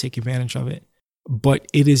 try to take advantage of it. But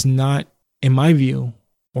it is not, in my view,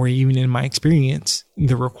 or even in my experience,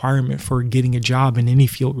 the requirement for getting a job in any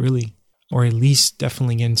field really, or at least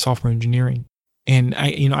definitely in software engineering. And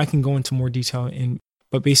I can go into more detail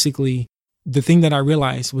but basically the thing that I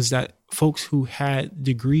realized was that folks who had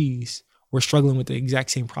degrees were struggling with the exact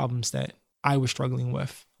same problems that I was struggling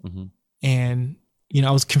with. Mm-hmm. And, you know,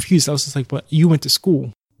 I was confused. I was just like, but you went to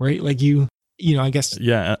school, right? Like I guess.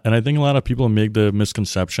 Yeah. And I think a lot of people make the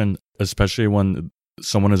misconception, especially when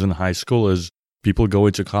someone is in high school, is people go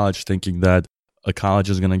into college thinking that a college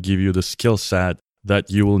is going to give you the skill set that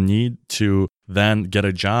you will need to then get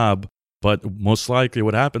a job. But most likely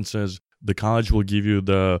what happens is the college will give you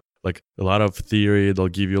a lot of theory. They'll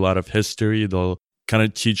give you a lot of history. They'll kind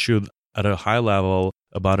of teach you at a high level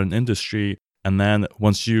about an industry. And then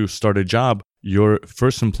once you start a job, your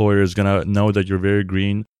first employer is going to know that you're very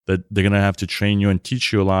green, that they're going to have to train you and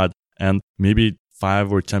teach you a lot. And maybe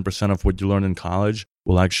 5 or 10% of what you learn in college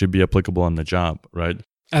will actually be applicable on the job, right?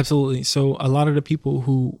 Absolutely. So a lot of the people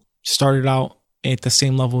who started out at the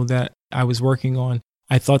same level that I was working on,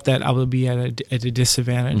 I thought that I would be at a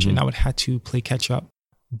disadvantage, mm-hmm. and I would have to play catch up.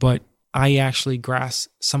 But I actually grasped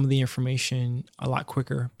some of the information a lot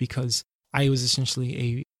quicker because I was essentially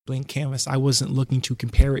a blank canvas. I wasn't looking to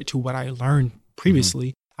compare it to what I learned previously.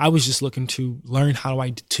 Mm-hmm. I was just looking to learn how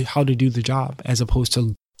to do the job, as opposed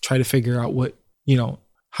to try to figure out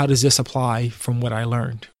how does this apply from what I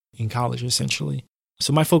learned in college, essentially.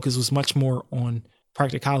 So my focus was much more on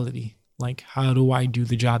practicality. Like, how do I do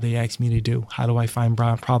the job they asked me to do? How do I find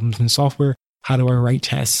problems in software? How do I write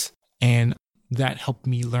tests? And that helped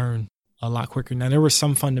me learn a lot quicker. Now, there were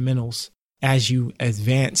some fundamentals as you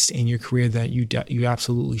advanced in your career that you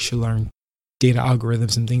absolutely should learn, data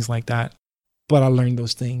algorithms and things like that. But I learned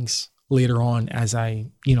those things later on as I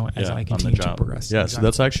continue to progress. Yeah, exactly. So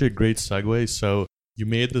that's actually a great segue. So you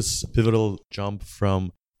made this pivotal jump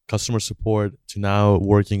from customer support to now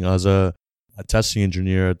working as a testing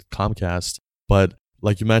engineer at Comcast. But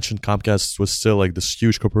like you mentioned, Comcast was still like this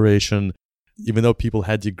huge corporation. Even though people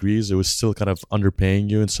had degrees, it was still kind of underpaying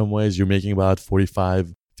you in some ways. You're making about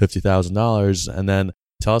 $45,000, $50,000. And then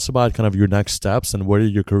tell us about kind of your next steps and where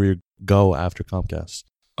did your career go after Comcast?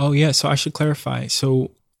 Oh, yeah. So I should clarify.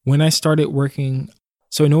 So when I started working,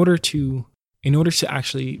 so in order to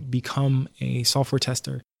actually become a software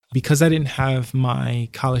tester, because I didn't have my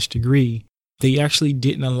college degree, they actually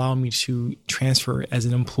didn't allow me to transfer as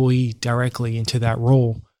an employee directly into that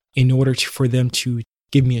role. In order for them to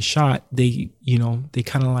give me a shot, they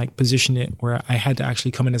kind of like positioned it where I had to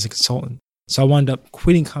actually come in as a consultant. So I wound up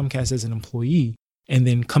quitting Comcast as an employee and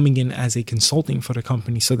then coming in as a consulting for the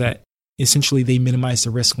company so that essentially they minimize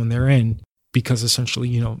the risk when they're in, because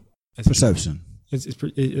essentially, perception.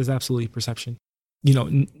 It's absolutely perception.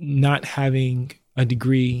 Not having a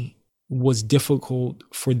degree was difficult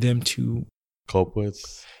for them to cope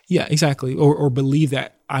with. Yeah, exactly. Or believe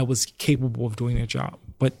that I was capable of doing their job.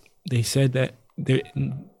 But they said that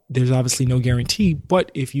there's obviously no guarantee.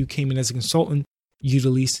 But if you came in as a consultant, we'd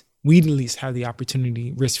at least have the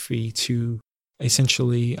opportunity, risk-free, to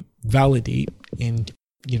essentially validate and,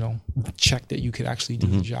 check that you could actually do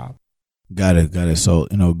the job. Got it. So,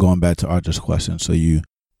 going back to Arthur's question, so you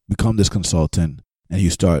become this consultant and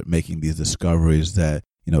you start making these discoveries that,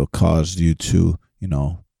 caused you to,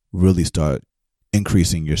 really start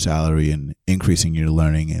increasing your salary and increasing your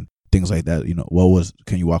learning and things like that.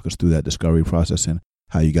 Can you walk us through that discovery process and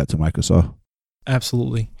how you got to Microsoft?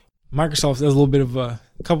 Absolutely. Microsoft,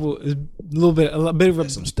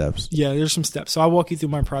 there's some steps. Yeah, there's some steps. So I'll walk you through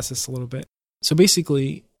my process a little bit. So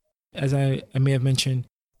basically, as I may have mentioned,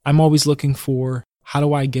 I'm always looking for how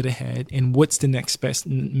do I get ahead and what's the next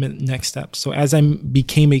step. So as I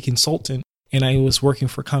became a consultant and I was working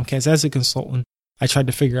for Comcast as a consultant, I tried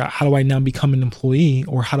to figure out how do I now become an employee,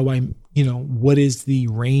 or how do I, what is the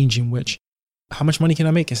range in which, how much money can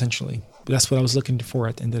I make essentially? That's what I was looking for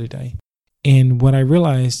at the end of the day. And what I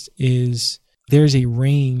realized is there's a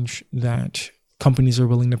range that companies are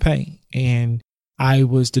willing to pay. And I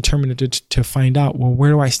was determined to find out, well,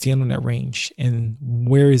 where do I stand on that range and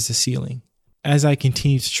where is the ceiling? As I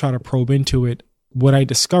continued to try to probe into it, what I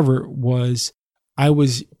discovered was I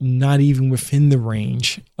was not even within the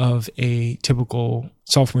range of a typical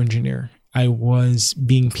software engineer. I was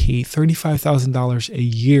being paid $35,000 a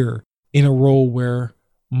year in a role where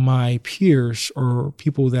my peers or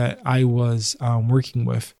people that I was working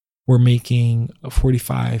with were making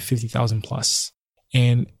 45, 50,000 plus.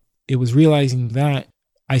 And it was realizing that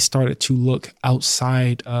I started to look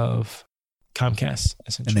outside of Comcast,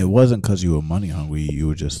 essentially. And it wasn't because you were money hungry. You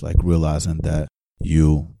were just like realizing that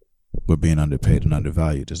you were being underpaid and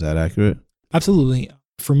undervalued. Is that accurate? Absolutely.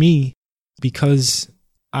 For me, because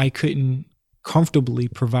I couldn't comfortably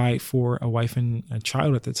provide for a wife and a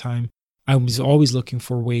child at the time, I was always looking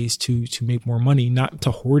for ways to make more money, not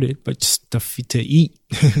to hoard it, but just to eat,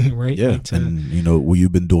 right? Yeah. Like and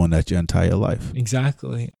you've been doing that your entire life.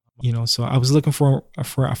 Exactly. So I was looking for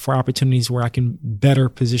opportunities where I can better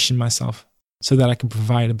position myself so that I can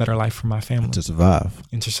provide a better life for my family. And to survive.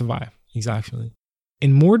 Exactly.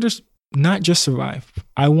 And more just not just survive.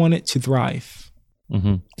 I wanted to thrive.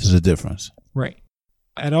 Mm-hmm. There's a difference. Right.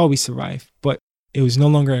 I'd always survive, but it was no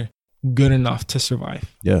longer good enough to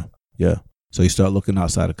survive. Yeah. So you start looking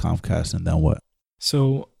outside of Comcast, and then what?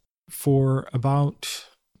 So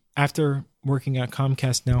after working at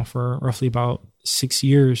Comcast now for roughly about 6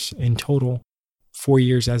 years in total, 4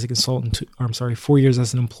 years as a consultant, 4 years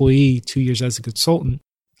as an employee, 2 years as a consultant,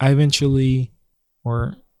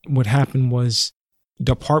 what happened was the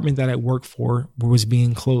department that I worked for was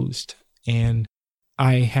being closed. And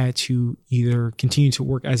I had to either continue to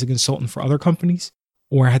work as a consultant for other companies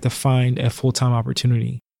or I had to find a full-time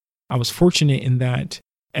opportunity. I was fortunate in that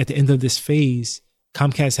at the end of this phase,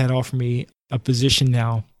 Comcast had offered me a position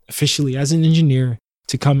now officially as an engineer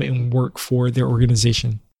to come and work for their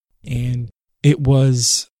organization. And it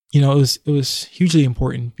was, it was hugely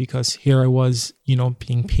important because here I was,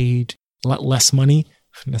 being paid a lot less money.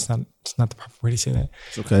 It's not the proper way to say that.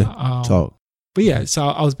 It's okay. Talk. But yeah, so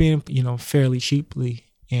I was being, fairly cheaply.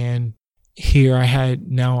 And here I had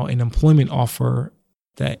now an employment offer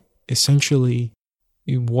that essentially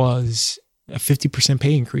it was a 50%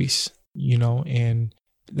 pay increase, and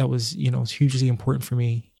that was, hugely important for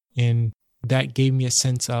me. And that gave me a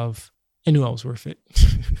sense of, I knew I was worth it.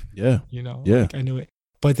 Yeah. Yeah. I knew it.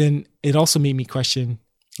 But then it also made me question,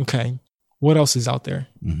 okay, what else is out there?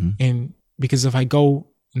 Mm-hmm. And because if I go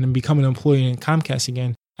and then become an employee in Comcast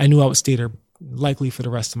again, I knew I would stay there likely for the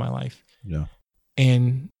rest of my life. Yeah.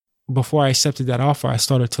 And before I accepted that offer, I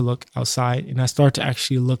started to look outside and I started to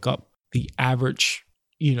actually look up the average,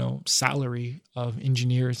 salary of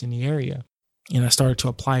engineers in the area. And I started to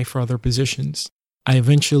apply for other positions. I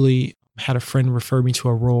eventually had a friend refer me to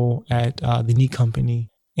a role at the knee company.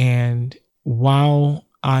 And while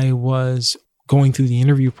I was going through the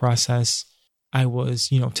interview process, I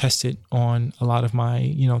was, tested on a lot of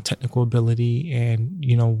my, technical ability and,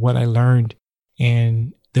 what I learned.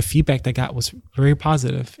 And the feedback I got was very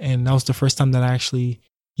positive. And that was the first time that I actually,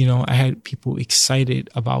 I had people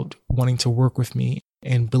excited about wanting to work with me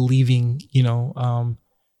and believing,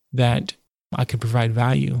 that I could provide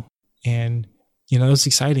value. And, it was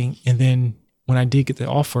exciting. And then when I did get the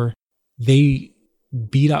offer, they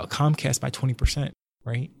beat out Comcast by 20%,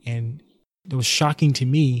 right? And it was shocking to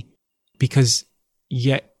me because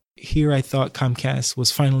yet here I thought Comcast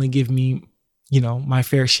was finally giving me, my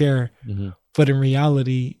fair share. Mm-hmm. But in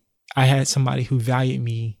reality, I had somebody who valued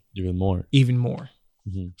me even more.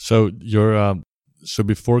 Mm-hmm. So so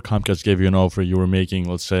before Comcast gave you an offer, you were making,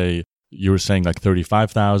 let's say, you were saying like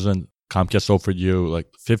 35,000. Comcast offered you like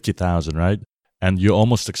 50,000, right? And you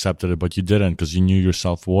almost accepted it, but you didn't because you knew your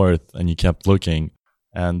self-worth and you kept looking.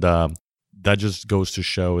 And that just goes to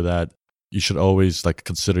show that you should always like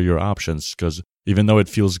consider your options, because even though it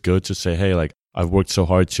feels good to say, hey, like I've worked so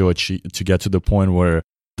hard to get to the point where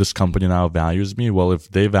this company now values me. Well, if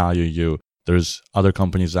they value you, there's other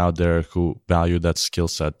companies out there who value that skill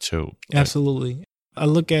set too. Absolutely. I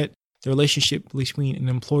look at the relationship between an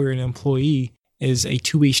employer and an employee as a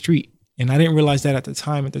two-way street. And I didn't realize that at the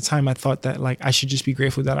time. At the time, I thought that like I should just be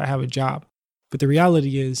grateful that I have a job. But the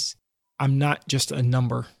reality is I'm not just a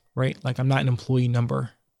number, right? Like I'm not an employee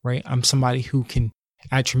number, right? I'm somebody who can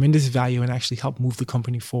add tremendous value and actually help move the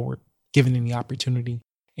company forward, given any opportunity.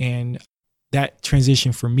 And that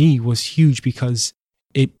transition for me was huge because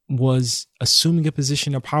it was assuming a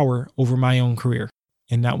position of power over my own career.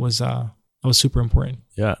 And that was super important.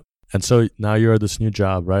 Yeah. And so now you're at this new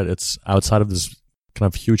job, right? It's outside of this kind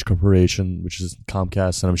of huge corporation, which is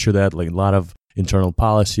Comcast. And I'm sure they had like a lot of internal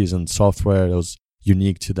policies and software that was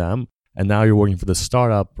unique to them. and now you're working for this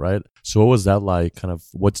startup, right? So what was that like? Kind of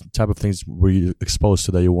what type of things were you exposed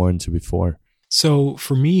to that you weren't to before? So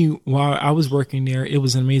for me, while I was working there, it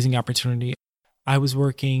was an amazing opportunity. I was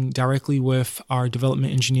working directly with our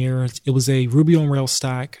development engineers. It was a Ruby on Rails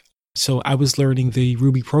stack. So I was learning the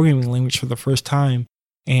Ruby programming language for the first time.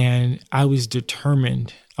 And I was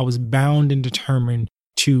determined, I was bound and determined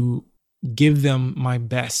to give them my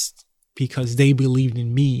best because they believed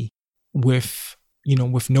in me with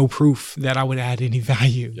no proof that I would add any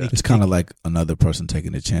value. Yeah. It's kind of like another person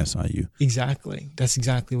taking a chance on you. Exactly. That's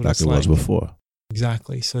exactly what like it's it was before.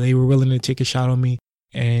 Exactly. So they were willing to take a shot on me,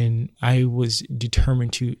 and I was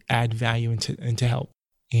determined to add value and to help.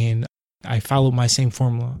 And I followed my same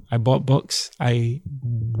formula. I bought books. I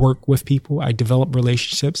work with people. I develop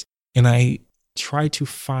relationships, and I try to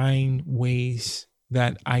find ways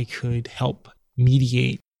that I could help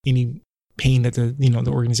mediate any pain that the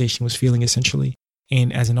organization was feeling, essentially.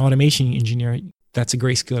 And as an automation engineer, that's a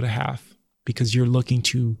great skill to have because you're looking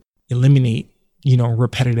to eliminate,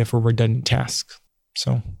 repetitive or redundant tasks.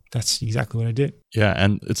 So that's exactly what I did. Yeah.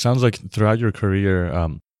 And it sounds like throughout your career,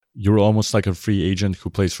 you were almost like a free agent who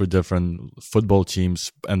plays for different football teams.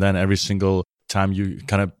 And then every single time you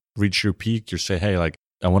kind of reach your peak, you say, hey, like,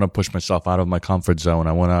 I want to push myself out of my comfort zone.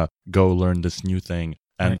 I want to go learn this new thing.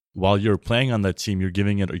 And while you're playing on that team, you're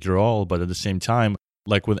giving it your all. But at the same time,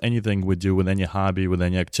 like with anything we do, with any hobby, with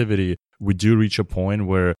any activity, we do reach a point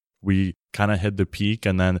where we kind of hit the peak.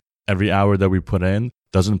 And then every hour that we put in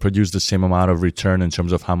doesn't produce the same amount of return in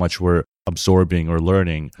terms of how much we're absorbing or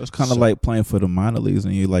learning. It's kind of like playing for the minor leagues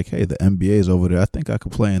and you're like, hey, the NBA is over there. I think I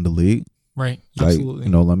could play in the league. Right. Like, Absolutely.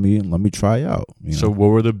 Let me try out. So what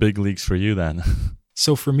were the big leagues for you then?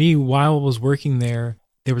 So for me, while I was working there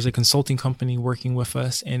was a consulting company working with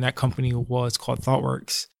us, and that company was called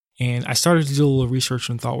ThoughtWorks. And I started to do a little research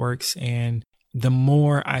on ThoughtWorks, and the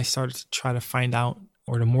more I started to try to find out,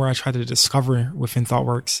 or the more I tried to discover within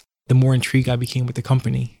ThoughtWorks, the more intrigued I became with the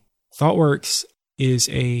company. ThoughtWorks is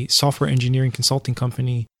a software engineering consulting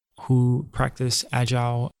company who practice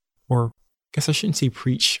agile, or I guess I shouldn't say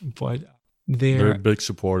preach, but they're big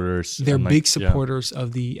supporters. They're big supporters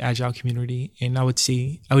of the agile community, and I would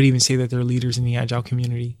even say that they're leaders in the agile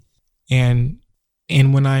community. And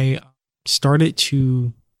when I started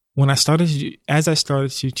to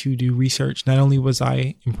do research, not only was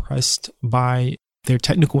I impressed by their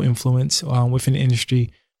technical influence within the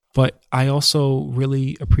industry, but I also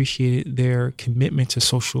really appreciated their commitment to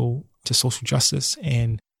social justice,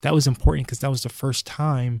 and that was important because that was the first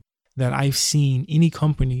time that I've seen any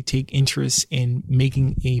company take interest in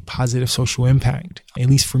making a positive social impact, at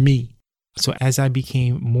least for me. So as I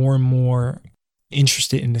became more and more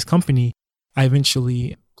interested in this company, I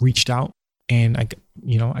eventually reached out and I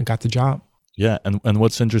got the job. Yeah. And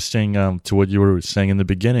what's interesting to what you were saying in the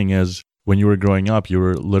beginning is when you were growing up, you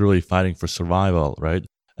were literally fighting for survival, right?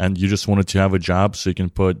 And you just wanted to have a job so you can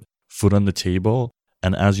put food on the table.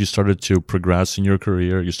 And as you started to progress in your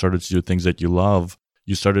career, you started to do things that you love.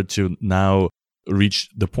 You started to now reach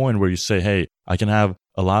the point where you say, hey, I can have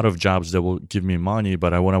a lot of jobs that will give me money,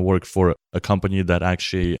 but I want to work for a company that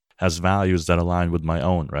actually has values that align with my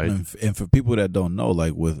own, right? And for people that don't know,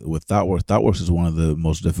 like with ThoughtWorks is one of the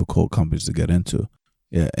most difficult companies to get into.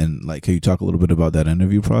 Yeah. And like, can you talk a little bit about that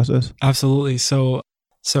interview process? Absolutely. So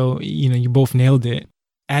you both nailed it.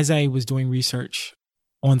 As I was doing research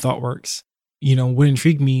on ThoughtWorks, what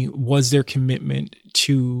intrigued me was their commitment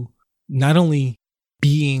to not only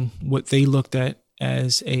being what they looked at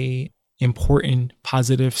as a important,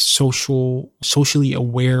 positive, socially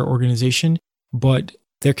aware organization, but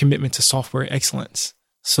their commitment to software excellence.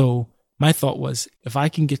 So my thought was, if I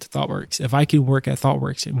can get to ThoughtWorks, if I can work at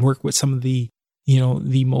ThoughtWorks and work with some of the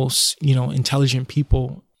most, intelligent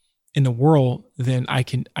people in the world, then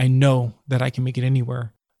I know that I can make it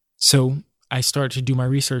anywhere. So I started to do my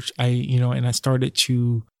research. And I started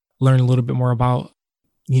to learn a little bit more about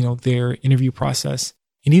their interview process.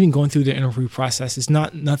 And even going through the interview process is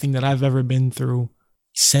nothing that I've ever been through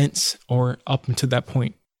since or up until that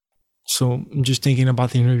point. So I'm just thinking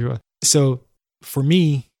about the interview. So for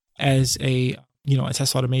me, as a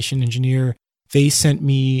test automation engineer, they sent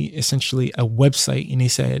me essentially a website and they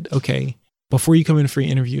said, okay, before you come in for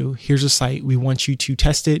your interview, here's a site. We want you to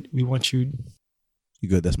test it. We want you. You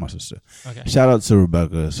good? That's my sister. Okay. Shout out to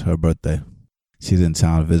Rebecca. It's her birthday. She's in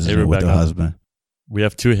town visiting with her husband. We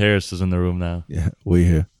have two Harrises in the room now. Yeah, we're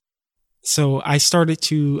here. So I started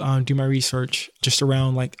to do my research just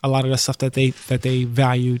around like a lot of the stuff that they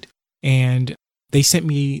valued, and they sent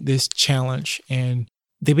me this challenge, and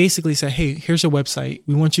they basically said, "Hey, here's a website.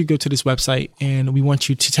 We want you to go to this website, and we want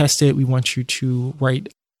you to test it. We want you to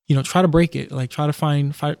write, try to break it, like trying to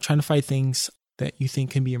find things that you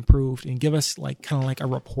think can be improved and give us like kind of like a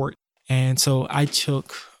report. And so I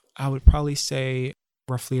would probably say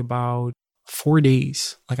roughly about 4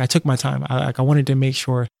 days. Like I took my time. I wanted to make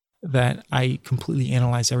sure that I completely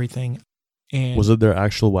analyzed everything. And was it their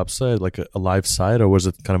actual website, like a live site, or was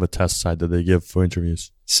it kind of a test site that they give for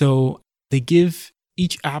interviews? So they give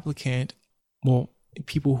each applicant, well,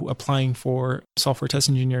 people who applying for software test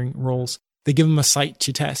engineering roles, they give them a site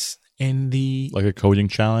to test. And like a coding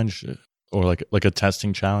challenge or like a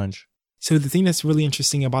testing challenge. So the thing that's really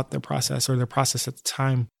interesting about their process at the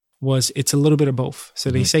time was it's a little bit of both.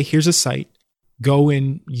 So they say, here's a site, go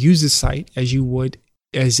and use the site as you would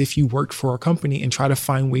as if you worked for a company and try to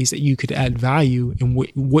find ways that you could add value and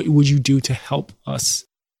what would you do to help us.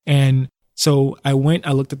 And so I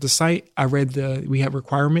looked at the site, I read we have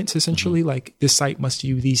requirements essentially, like this site must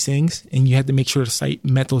do these things and you had to make sure the site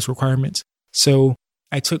met those requirements. So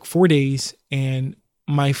I took 4 days and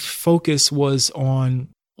my focus was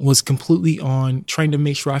completely on trying to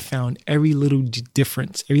make sure I found every little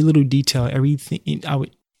difference, every little detail, everything. I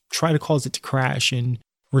would try to cause it to crash and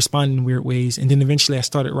respond in weird ways. And then eventually I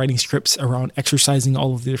started writing scripts around exercising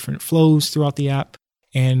all of the different flows throughout the app.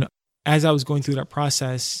 And as I was going through that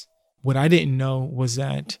process, what I didn't know was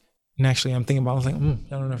that, and actually I'm thinking about, I was like, I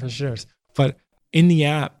don't know if it's yours, but in the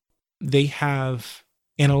app, they have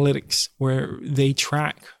analytics where they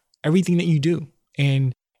track everything that you do.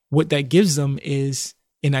 And what that gives them is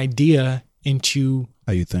an idea into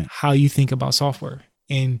how you think about software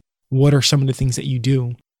and what are some of the things that you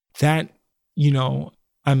do. That,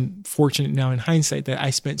 I'm fortunate now in hindsight that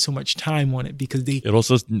I spent so much time on it because it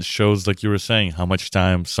also shows, like you were saying, how much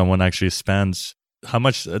time someone actually spends. How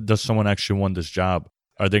much does someone actually want this job?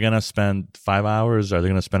 Are they going to spend 5 hours? Are they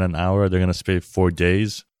going to spend an hour? Are they going to spend 4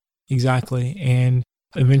 days? Exactly. And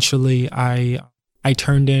eventually I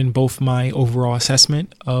turned in both my overall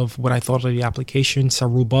assessment of what I thought of the application,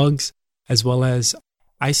 several bugs, as well as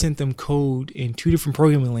I sent them code in 2 different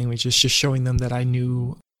programming languages, just showing them that I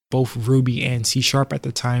knew both Ruby and C# at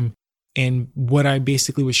the time. And what I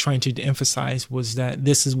basically was trying to emphasize was that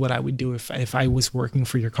this is what I would do if I was working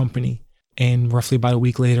for your company. And roughly about a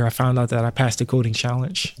week later, I found out that I passed the coding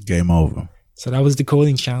challenge. Game over. So that was the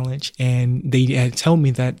coding challenge. And they had told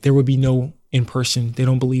me that there would be no in-person. They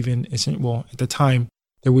don't believe in, well, at the time,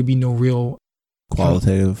 there would be no real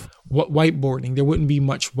qualitative whiteboarding. There wouldn't be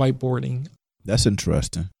much whiteboarding. That's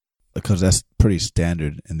interesting because that's pretty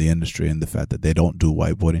standard in the industry, and the fact that they don't do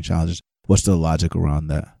whiteboarding challenges. What's the logic around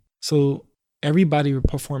that? So everybody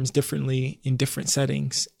performs differently in different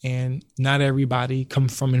settings, and not everybody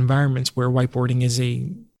comes from environments where whiteboarding is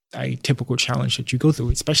a typical challenge that you go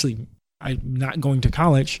through. Especially, I'm not going to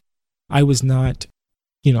college. I was not,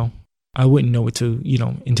 I wouldn't know what to,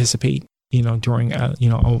 anticipate, during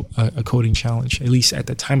a coding challenge. At least at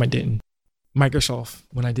the time, I didn't. Microsoft,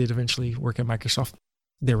 when I did eventually work at Microsoft,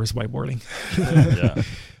 there was whiteboarding. Yeah.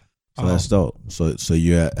 So that's dope. So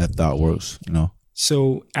you're at ThoughtWorks,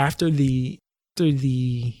 So after the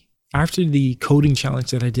coding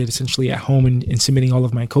challenge that I did essentially at home and submitting all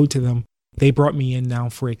of my code to them, they brought me in now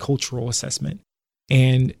for a cultural assessment.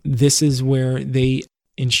 And this is where they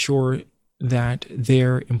ensure that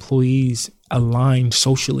their employees align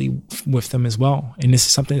socially with them as well. And this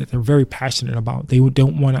is something that they're very passionate about. They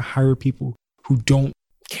don't want to hire people who don't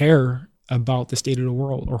care about the state of the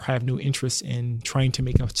world or have no interest in trying to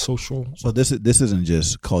make a social. So this isn't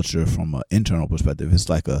just culture from an internal perspective. It's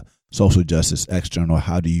like a social justice external.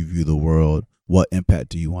 How do you view the world? What impact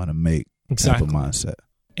do you want to make? Exactly. Type of mindset.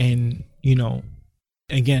 And,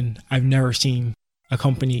 again, I've never seen a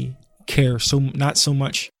company care not so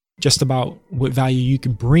much just about what value you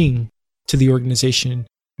can bring to the organization,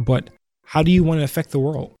 but how do you want to affect the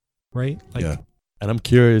world, right? Yeah. And I'm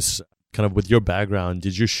curious, kind of with your background,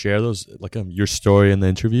 did you share those, like your story in the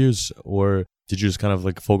interviews, or did you just kind of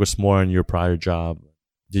like focus more on your prior job?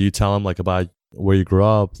 Did you tell them like about where you grew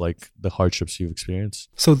up, like the hardships you've experienced?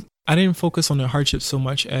 So I didn't focus on the hardships so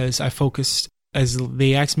much as I focused as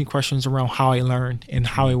they asked me questions around how I learn and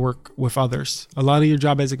how I work with others. A lot of your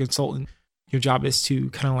job as a consultant, your job is to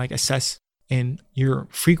kind of like assess, and you're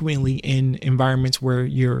frequently in environments where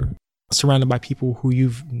you're surrounded by people who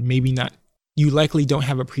you likely don't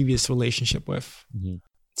have a previous relationship with. Mm-hmm.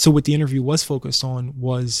 So what the interview was focused on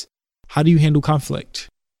was, how do you handle conflict?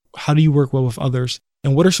 How do you work well with others?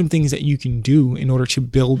 And what are some things that you can do in order to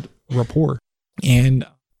build rapport? And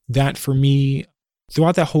that for me,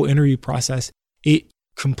 throughout that whole interview process, it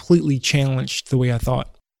completely challenged the way I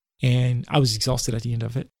thought. And I was exhausted at the end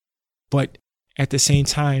of it. But at the same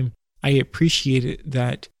time, I appreciated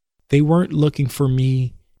that they weren't looking for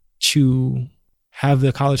me to have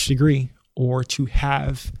the college degree or to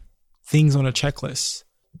have things on a checklist.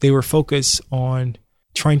 They were focused on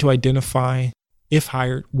trying to identify, if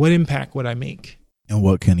hired, what impact would I make? And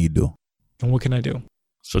what can you do? And what can I do?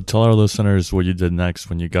 So tell our listeners what you did next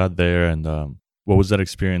when you got there, and what was that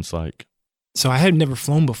experience like? So I had never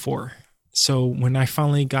flown before. So when I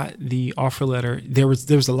finally got the offer letter, there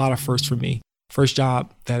was a lot of firsts for me. First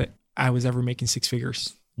job that I was ever making six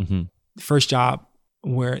figures. Mm-hmm. First job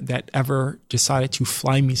that ever decided to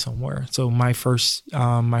fly me somewhere. So my first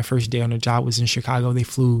day on the job was in Chicago. They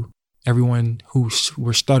flew everyone who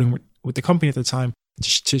were starting with the company at the time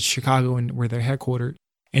to Chicago, and where they're headquartered.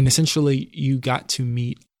 And essentially, you got to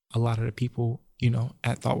meet a lot of the people,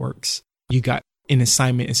 at ThoughtWorks. You got an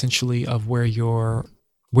assignment essentially of where your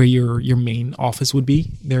main office would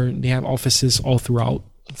be. They have offices all throughout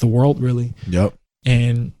the world, really. Yep.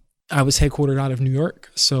 And I was headquartered out of New York.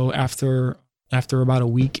 So after about a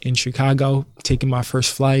week in Chicago, taking my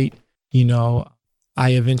first flight, I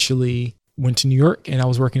eventually went to New York, and I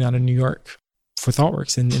was working out of New York for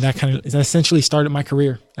ThoughtWorks. And that essentially started my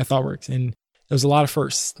career at ThoughtWorks. And there was a lot of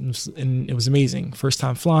firsts, and it was amazing. First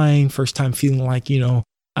time flying, first time feeling like,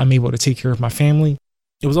 I'm able to take care of my family.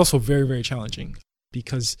 It was also very, very challenging,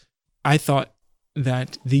 because I thought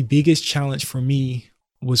that the biggest challenge for me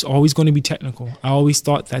was always going to be technical. I always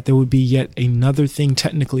thought that there would be yet another thing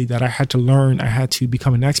technically that I had to learn, I had to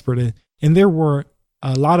become an expert in. And there were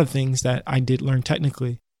a lot of things that I did learn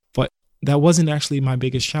technically, but that wasn't actually my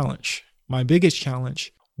biggest challenge. My biggest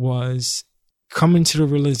challenge was coming to the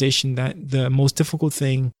realization that the most difficult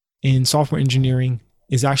thing in software engineering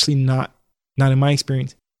is actually not in my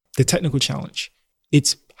experience, the technical challenge.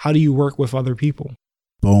 It's how do you work with other people?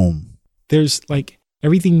 Boom. There's like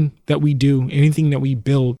everything that we do, anything that we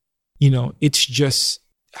build, it's just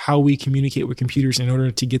how we communicate with computers in order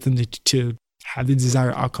to get them to have the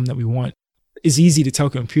desired outcome that we want. It's easy to tell a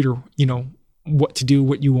computer, what to do,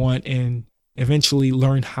 what you want, and eventually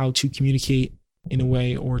learn how to communicate in a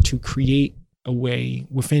way or to create a way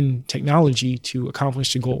within technology to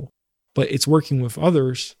accomplish the goal. But it's working with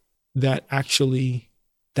others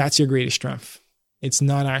that's your greatest strength. It's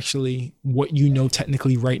not actually what you know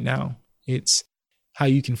technically right now. It's how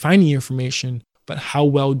you can find the information, but how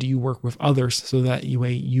well do you work with others so that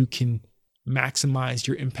way you can maximize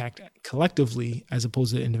your impact collectively as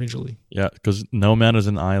opposed to individually. Yeah, because no man is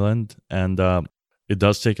an island, and it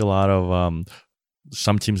does take a lot of,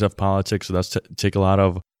 some teams have politics, so that's take a lot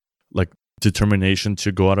of determination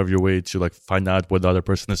to go out of your way to find out what the other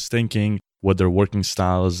person is thinking, what their working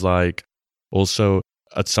style is like. Also,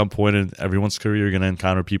 at some point in everyone's career, you're going to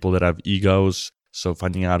encounter people that have egos. So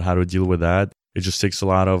finding out how to deal with that, it just takes a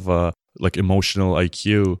lot of emotional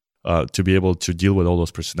IQ to be able to deal with all those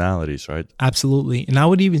personalities, right? Absolutely. And I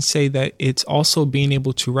would even say that it's also being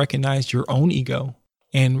able to recognize your own ego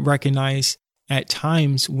and recognize at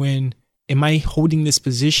times when, am I holding this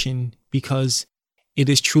position because it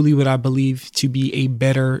is truly what I believe to be a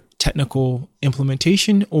better technical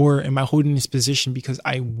implementation, or am I holding this position because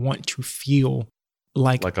I want to feel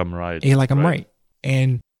like I'm right. I'm right.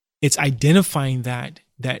 And it's identifying that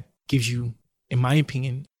gives you, in my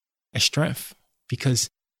opinion, a strength, because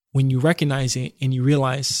when you recognize it and you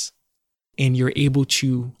realize and you're able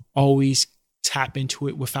to always tap into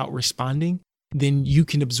it without responding, then you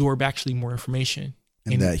can absorb actually more information.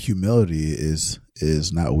 And that humility is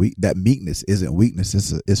not weak. That meekness isn't weakness.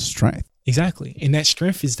 It's strength. Exactly. And that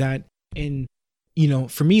strength is that, and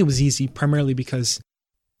for me, it was easy primarily because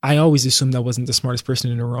I always assumed I wasn't the smartest person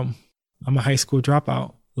in the room. I'm a high school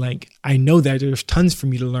dropout. I know that there's tons for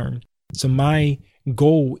me to learn. So my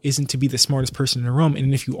goal isn't to be the smartest person in the room.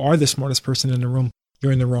 And if you are the smartest person in the room,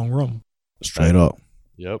 you're in the wrong room. Straight up.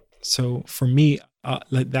 Yep. So for me,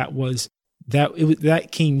 that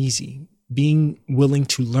came easy. Being willing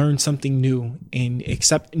to learn something new and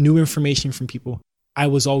accept new information from people. I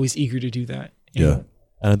was always eager to do that. Yeah.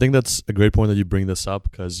 And I think that's a great point that you bring this up,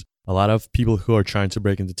 because a lot of people who are trying to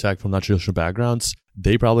break into tech from non-traditional backgrounds,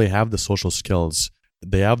 they probably have the social skills.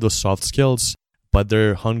 They have those soft skills, but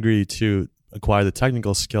they're hungry to acquire the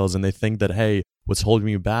technical skills. And they think that, hey, what's holding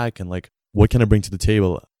me back? And what can I bring to the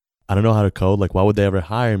table? I don't know how to code. Why would they ever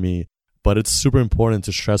hire me? But it's super important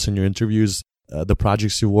to stress in your interviews the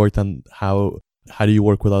projects you worked on, how do you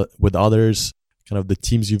work with others, kind of the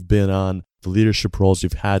teams you've been on, the leadership roles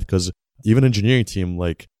you've had, because even engineering team,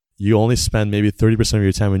 you only spend maybe 30% of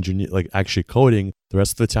your time actually coding. The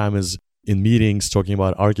rest of the time is in meetings, talking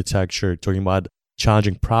about architecture, talking about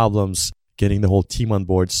challenging problems, getting the whole team on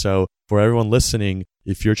board. So for everyone listening,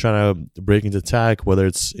 if you're trying to break into tech, whether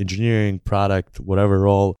it's engineering, product, whatever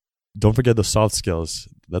role, don't forget the soft skills.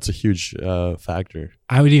 That's a huge factor.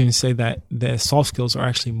 I would even say that the soft skills are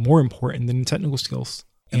actually more important than the technical skills.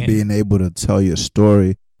 And being able to tell your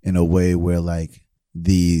story in a way where like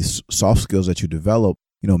the soft skills that you develop,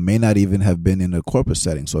 may not even have been in a corporate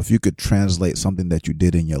setting. So if you could translate something that you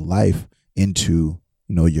did in your life into,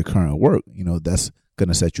 your current work, that's going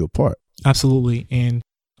to set you apart. Absolutely. And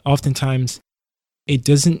oftentimes it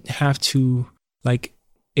doesn't have to like,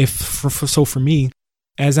 so for me,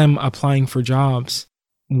 as I'm applying for jobs,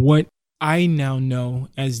 what I now know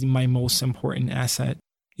as my most important asset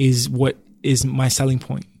is what is my selling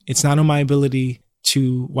point. It's not on my ability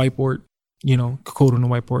to whiteboard, code on a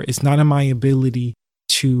whiteboard. It's not in my ability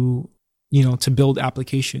to, to build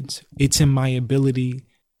applications. It's in my ability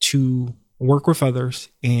to work with others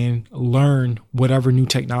and learn whatever new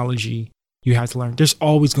technology you have to learn. There's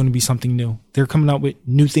always going to be something new. They're coming out with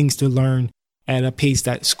new things to learn at a pace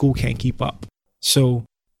that school can't keep up. So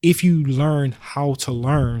if you learn how to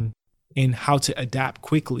learn and how to adapt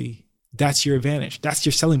quickly, that's your advantage. That's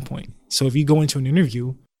your selling point. So if you go into an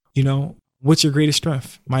interview, what's your greatest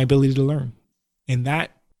strength? My ability to learn. And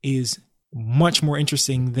that is much more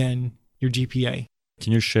interesting than your GPA.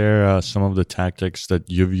 Can you share some of the tactics that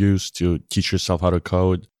you've used to teach yourself how to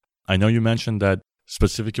code? I know you mentioned that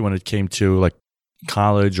specifically when it came to like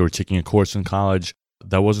college or taking a course in college,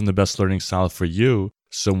 that wasn't the best learning style for you.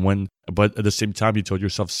 But at the same time, you told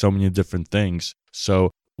yourself so many different things. So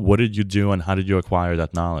what did you do and how did you acquire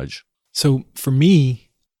that knowledge? So for me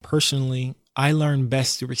personally, I learn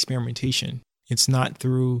best through experimentation. It's not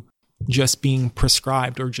through just being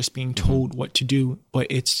prescribed or just being told what to do, but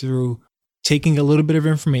it's through taking a little bit of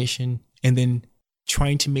information and then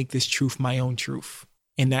trying to make this truth my own truth.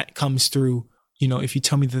 And that comes through, if you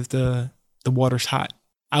tell me that the water's hot,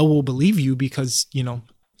 I will believe you because,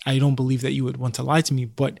 I don't believe that you would want to lie to me,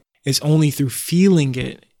 but it's only through feeling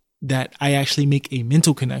it that I actually make a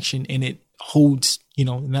mental connection and it holds,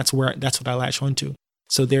 and that's what I latch onto.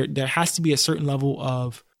 So there has to be a certain level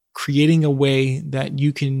of creating a way that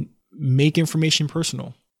you can make information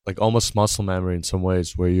personal. Like almost muscle memory in some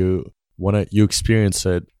ways where you experience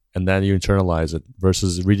it and then you internalize it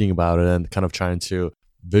versus reading about it and kind of trying to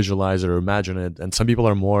visualize it or imagine it. And some people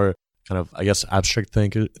are more kind of, I guess, abstract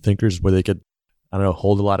thinkers where they could,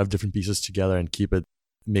 hold a lot of different pieces together and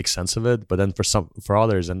make sense of it. But then for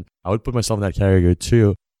others, and I would put myself in that category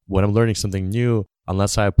too, when I'm learning something new,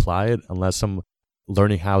 unless I apply it, unless I'm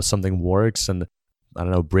learning how something works and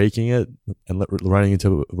breaking it and running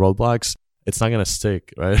into roadblocks, it's not going to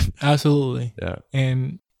stick, right? Absolutely. Yeah.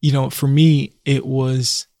 And, for me, it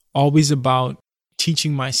was always about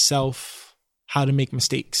teaching myself how to make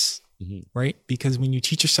mistakes, right? Because when you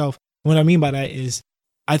teach yourself, what I mean by that is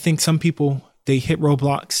I think some people, they hit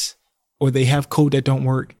roadblocks or they have code that don't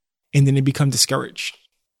work and then they become discouraged.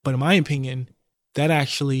 But in my opinion, that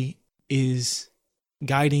actually is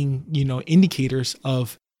guiding, indicators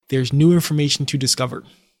of there's new information to discover,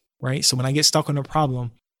 right? So when I get stuck on a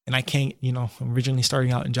problem and I can't, originally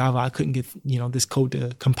starting out in Java, I couldn't get, this code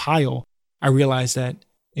to compile. I realized that,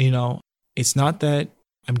 it's not that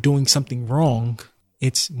I'm doing something wrong.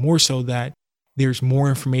 It's more so that there's more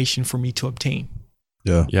information for me to obtain.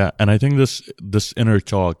 Yeah. And I think this inner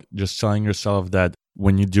talk, just telling yourself that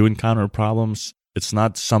when you do encounter problems, it's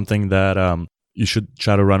not something that you should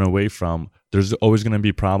try to run away from. There's always going to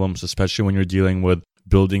be problems, especially when you're dealing with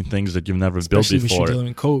building things that you've never especially built before. When you're dealing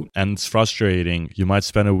with code. And it's frustrating. You might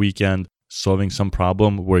spend a weekend solving some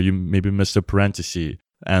problem where you maybe missed a parenthesis.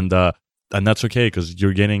 And that's okay because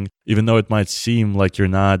you're getting, even though it might seem like you're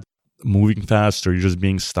not moving fast or you're just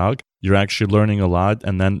being stuck, you're actually learning a lot.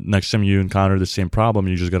 And then next time you encounter the same problem,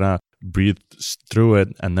 you're just going to breathe through it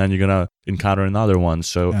and then you're going to encounter another one.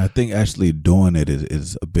 So I think actually doing it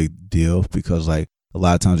is a big deal because like a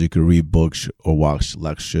lot of times you could read books or watch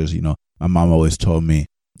lectures. My mom always told me,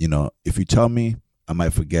 if you tell me, I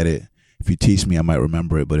might forget it. If you teach me, I might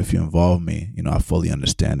remember it. But if you involve me, I fully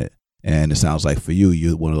understand it. And it sounds like for you,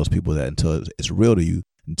 you're one of those people that until it's real to you,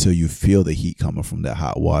 until you feel the heat coming from that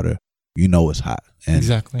hot water, it's hot. And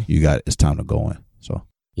exactly. It's time to go in. So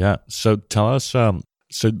yeah. So tell us,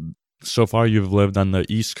 so far you've lived on the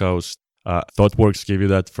East Coast. ThoughtWorks gave you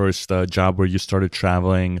that first job where you started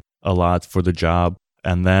traveling a lot for the job.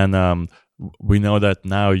 And then we know that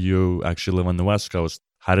now you actually live on the West Coast.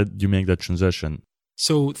 How did you make that transition?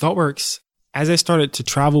 So ThoughtWorks, as I started to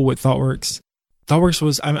travel with ThoughtWorks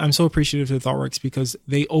was, I'm so appreciative of ThoughtWorks because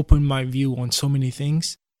they opened my view on so many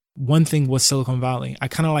things. One thing was Silicon Valley. I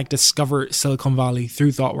kind of discovered Silicon Valley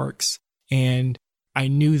through ThoughtWorks. And I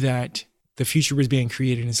knew that the future was being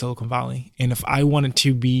created in Silicon Valley. And if I wanted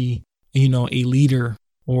to be, a leader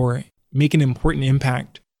or make an important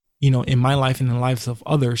impact in my life and in the lives of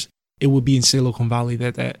others, it would be in Silicon Valley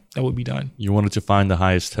that would be done. You wanted to find the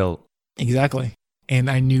highest hill. Exactly. And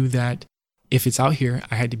I knew that if it's out here,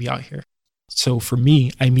 I had to be out here. So for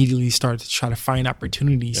me, I immediately started to try to find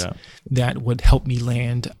opportunities that would help me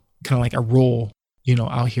land kind of like a role,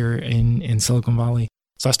 out here in Silicon Valley.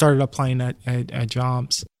 So I started applying at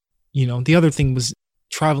jobs. The other thing was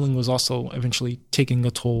traveling was also eventually taking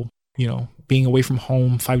a toll, being away from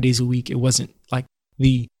home 5 days a week. It wasn't like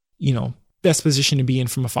the, best position to be in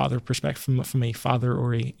from a father perspective, from a father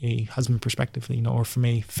or a husband perspective, or from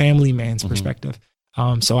a family man's perspective.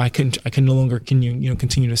 So I could no longer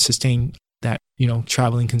continue to sustain that,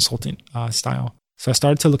 traveling consultant style. So I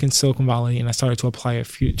started to look in Silicon Valley and I started to apply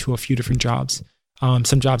to a few different jobs.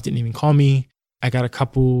 Some jobs didn't even call me. I got a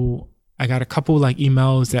couple like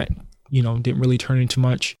emails that, didn't really turn into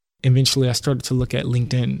much. Eventually I started to look at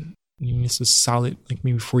LinkedIn. This was solid, like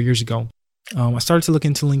maybe 4 years ago. I started to look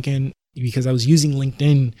into LinkedIn because I was using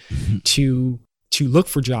LinkedIn to look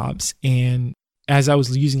for jobs. And as I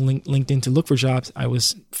was using LinkedIn to look for jobs, I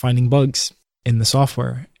was finding bugs in the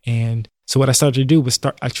software. And so what I started to do was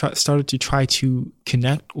started to try to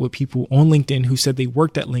connect with people on LinkedIn who said they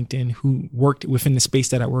worked at LinkedIn, who worked within the space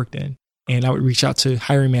that I worked in. And I would reach out to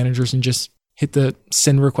hiring managers and just hit the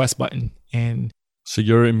send request button. And so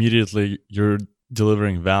you're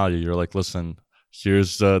delivering value. You're like, listen,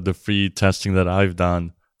 here's the free testing that I've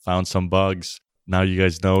done, found some bugs. Now you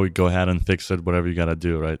guys know, go ahead and fix it, whatever you got to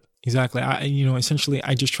do, right? Exactly. Essentially,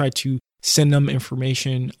 I just tried to send them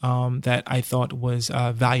information that I thought was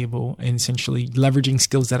valuable, and essentially leveraging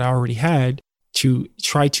skills that I already had to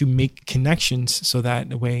try to make connections so that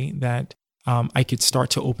the way that I could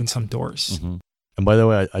start to open some doors. Mm-hmm. And by the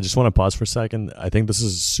way, I just want to pause for a second. I think this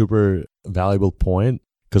is a super valuable point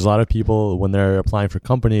because a lot of people, when they're applying for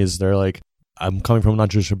companies, they're like, I'm coming from a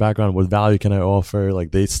non-traditional background. What value can I offer?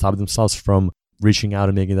 Like they stop themselves from reaching out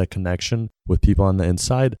and making that connection with people on the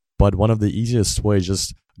inside. But one of the easiest ways,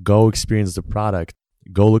 just go experience the product,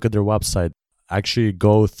 go look at their website, actually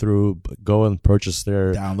go and purchase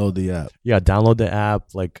download the app. Yeah, download the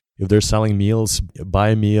app. Like if they're selling meals, buy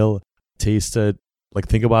a meal, taste it. Like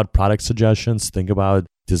think about product suggestions, think about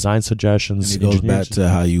design suggestions. And it goes back to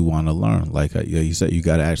how you want to learn. Like you said, you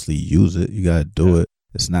got to actually use it. You got to do it.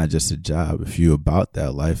 It's not just a job. If you're about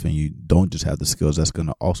that life and you don't just have the skills, that's going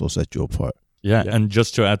to also set you apart. Yeah, and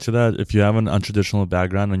just to add to that, if you have an untraditional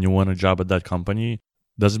background and you want a job at that company,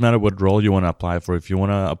 doesn't matter what role you want to apply for. If you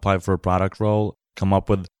want to apply for a product role, come up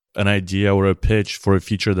with an idea or a pitch for a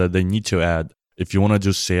feature that they need to add. If you want to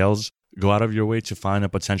do sales, go out of your way to find a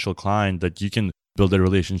potential client that you can build a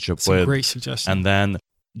relationship with. That's a great suggestion. And then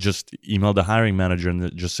just email the hiring manager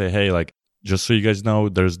and just say, hey, like, just so you guys know,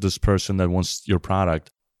 there's this person that wants your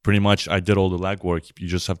product. Pretty much, I did all the legwork. You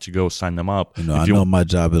just have to go sign them up. I know my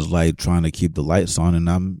job is like trying to keep the lights on, and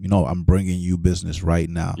I'm bringing you business right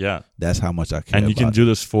now. Yeah, that's how much I care. And you can do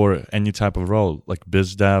this for any type of role, like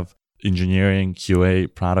biz dev, engineering,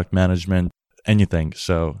 QA, product management, anything.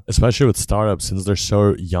 So, especially with startups, since they're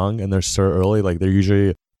so young and they're so early, like they're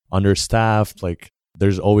usually understaffed. Like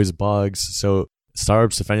there's always bugs. So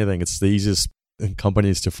startups, if anything, it's the easiest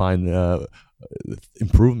companies to find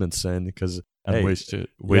improvements in because. And ways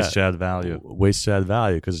to add value. Ways to add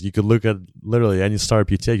value because you could look at literally any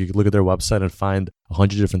startup you take, you could look at their website and find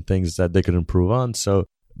 100 different things that they could improve on. So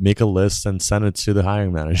make a list and send it to the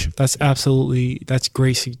hiring manager. That's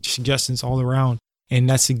great suggestions all around. And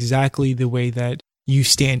that's exactly the way that you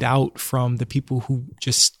stand out from the people who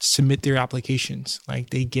just submit their applications.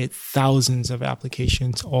 Like they get thousands of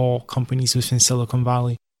applications, all companies within Silicon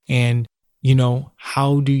Valley. And,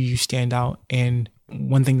 how do you stand out? And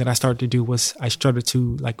one thing that I started to do was I started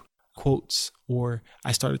to like quotes, or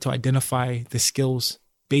I started to identify the skills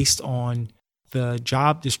based on the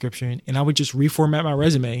job description, and I would just reformat my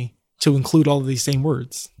resume to include all of these same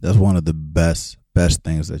words. That's one of the best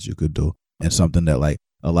things that you could do, and something that like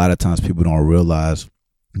a lot of times people don't realize,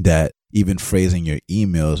 that even phrasing your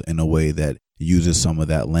emails in a way that uses some of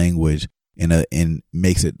that language and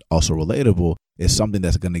makes it also relatable is something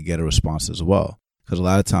that's going to get a response as well. Because a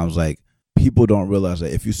lot of times, like, people don't realize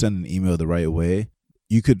that if you send an email the right way,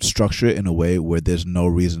 you could structure it in a way where there's no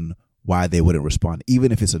reason why they wouldn't respond,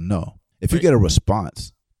 even if it's a no. If you get a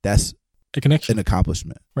response, that's a connection, an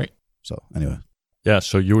accomplishment. Right. So anyway. Yeah.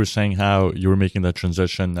 So you were saying how you were making that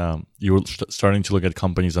transition. You were starting to look at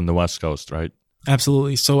companies on the West Coast, right?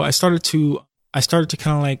 Absolutely. So I started to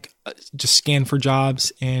kind of like just scan for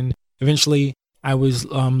jobs, and eventually I was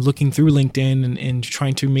looking through LinkedIn and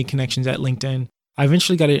trying to make connections at LinkedIn. I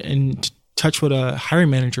eventually got in touch with a hiring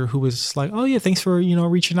manager who was like, "Oh yeah, thanks for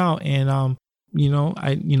reaching out, and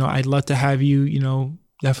I'd love to have you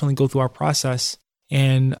definitely go through our process.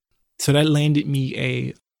 And so that landed me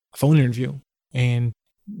a phone interview. And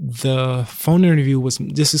the phone interview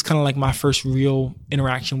this is kind of like my first real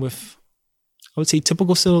interaction with, I would say,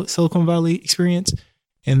 typical Silicon Valley experience,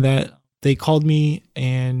 in that they called me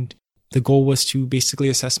and the goal was to basically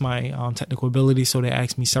assess my technical ability. So they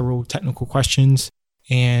asked me several technical questions.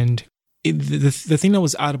 And the thing that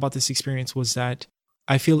was odd about this experience was that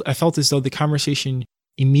I felt as though the conversation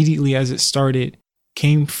immediately as it started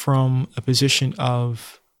came from a position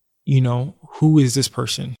of, who is this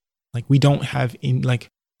person? Like, we don't have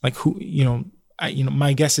who,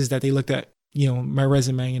 my guess is that they looked at, my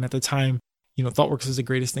resume, and at the time, ThoughtWorks was the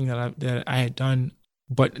greatest thing that I had done,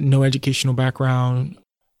 but no educational background.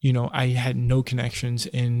 I had no connections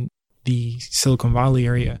in the Silicon Valley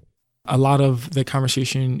area. A lot of the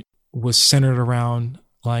conversation was centered around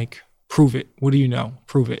like, prove it. What do you know?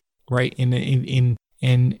 Prove it. Right. And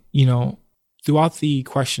throughout the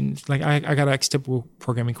questions, like I got asked typical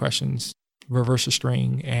programming questions, reverse a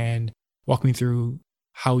string, and walk me through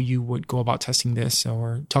how you would go about testing this,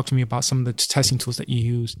 or talk to me about some of the testing tools that you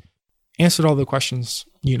use. Answered all the questions,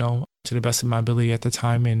 to the best of my ability at the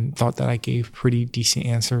time, and thought that I gave pretty decent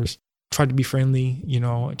answers. Tried to be friendly,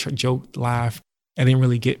 joked, laughed.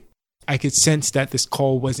 I could sense that this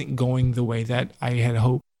call wasn't going the way that I had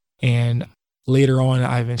hoped. And later on,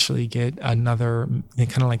 I eventually get another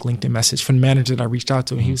kind of like LinkedIn message from the manager that I reached out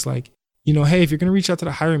to. And he was like, hey, if you're going to reach out to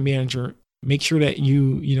the hiring manager, make sure that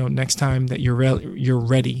next time that you're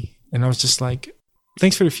ready. And I was just like,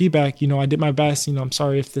 thanks for the feedback. I did my best. I'm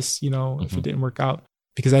sorry if this, if it didn't work out,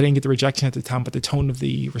 because I didn't get the rejection at the time, but the tone of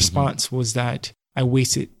the response was that I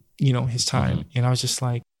wasted, his time. And I was just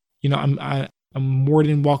like, I'm more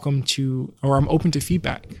than welcome to, or I'm open to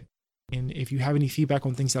feedback. And if you have any feedback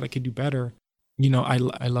on things that I could do better, I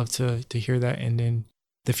love to hear that. And then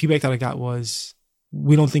the feedback that I got was,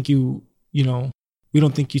 we don't think you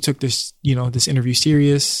took this, this interview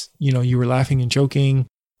serious. You were laughing and joking.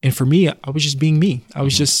 And for me, I was just being me. I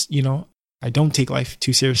was just, I don't take life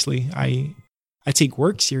too seriously. I take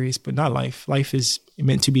work serious, but not life. Life is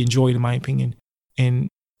meant to be enjoyed, in my opinion. And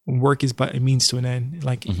work is but a means to an end.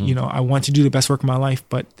 Like, I want to do the best work of my life,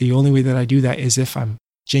 but the only way that I do that is if I'm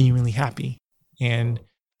genuinely happy. And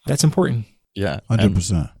that's important. Yeah.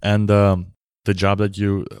 100%. And the job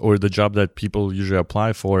that people usually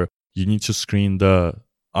apply for, you need to screen the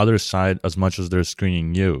other side as much as they're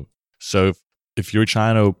screening you. So if you're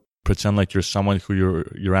trying to pretend like you're someone who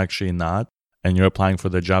you're actually not, and you're applying for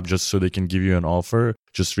the job just so they can give you an offer,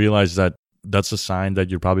 just realize that that's a sign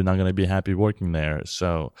that you're probably not going to be happy working there.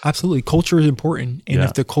 So absolutely, culture is important. And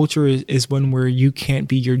if the culture is one where you can't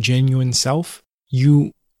be your genuine self,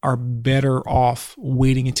 you are better off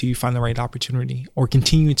waiting until you find the right opportunity, or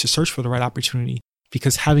continuing to search for the right opportunity.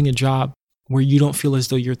 Because having a job where you don't feel as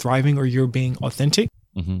though you're thriving or you're being authentic,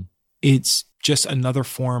 it's just another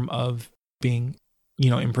form of being,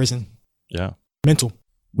 in prison. Yeah. Mental.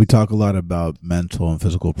 We talk a lot about mental and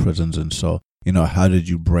physical prisons. And so, how did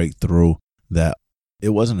you break through that? It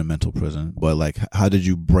wasn't a mental prison, but like, how did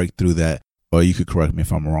you break through that? Or you could correct me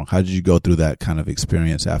if I'm wrong. How did you go through that kind of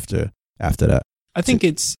experience after that? I think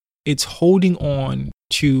it's holding on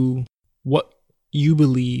to what you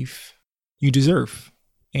believe you deserve.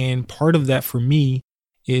 And part of that for me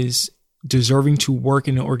is deserving to work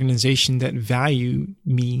in an organization that value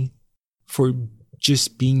me for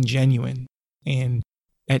just being genuine. And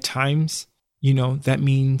at times, that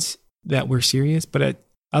means that we're serious. But at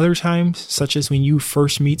other times, such as when you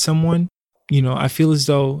first meet someone, I feel as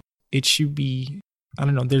though it should be, I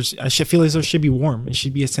don't know, I should feel as though it should be warm. It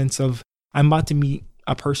should be a sense of, I'm about to meet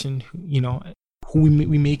a person who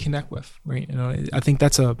we may connect with, right? I think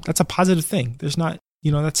that's a positive thing. There's not,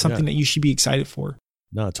 that's something that you should be excited for.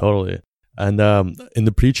 No, totally. And in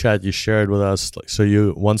the pre-chat, you shared with us,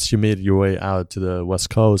 once you made your way out to the West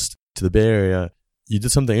Coast, to the Bay Area, you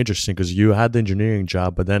did something interesting, because you had the engineering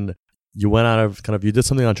job, but then you went out of you did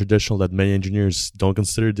something untraditional that many engineers don't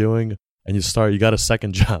consider doing, and you got a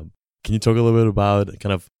second job. Can you talk a little bit about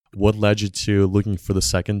kind of what led you to looking for the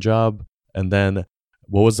second job? And then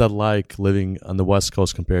what was that like living on the West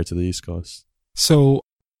Coast compared to the East Coast? So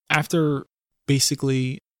after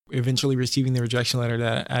basically eventually receiving the rejection letter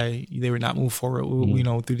that they would not move forward,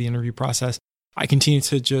 through the interview process, I continued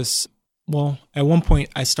to at one point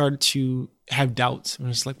I started to have doubts. I'm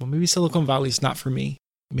just like, well, maybe Silicon Valley is not for me.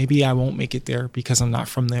 Maybe I won't make it there because I'm not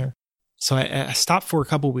from there. So I stopped for a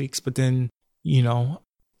couple of weeks, but then,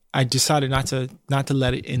 I decided not to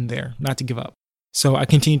let it in there, not to give up. So I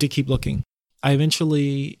continued to keep looking. I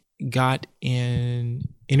eventually got an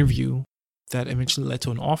interview that eventually led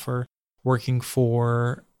to an offer working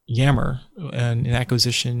for, Yammer, an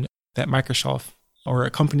acquisition that Microsoft, or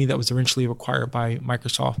a company that was eventually acquired by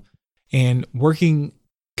Microsoft, and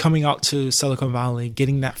coming out to Silicon Valley,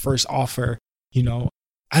 getting that first offer,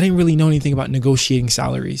 I didn't really know anything about negotiating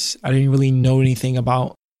salaries. I didn't really know anything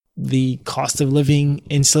about the cost of living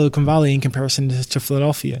in Silicon Valley in comparison to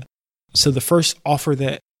Philadelphia. So the first offer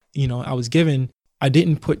that, I was given, I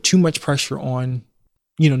didn't put too much pressure on,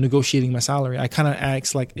 negotiating my salary. I kind of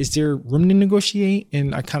asked, like, is there room to negotiate?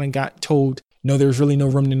 And I kind of got told, no, there's really no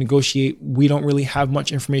room to negotiate. We don't really have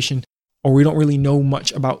much information, or we don't really know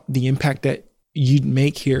much about the impact that you'd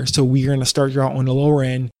make here. So we're going to start you out on the lower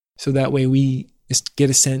end. So that way we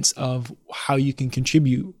get a sense of how you can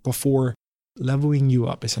contribute before leveling you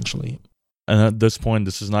up, essentially. And at this point,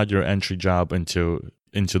 this is not your entry job into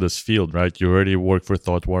this field, right? You already work for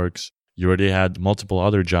ThoughtWorks. You already had multiple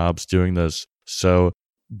other jobs doing this. So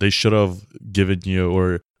they should have given you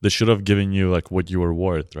like what you were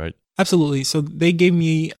worth, right? Absolutely. So they gave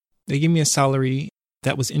me a salary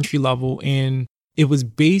that was entry level, and it was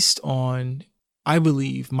based on, I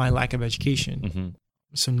believe, my lack of education. Mm-hmm.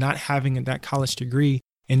 So not having that college degree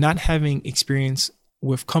and not having experience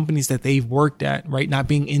with companies that they've worked at, right? Not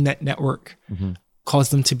being in that network Mm-hmm.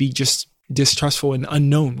 caused them to be just distrustful and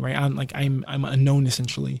unknown, right? I'm unknown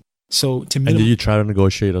essentially. So to And did you try to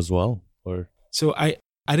negotiate as well, or? So I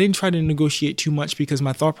didn't try to negotiate too much because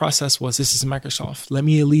my thought process was, this is Microsoft. Let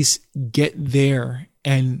me at least get there.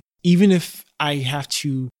 And even if I have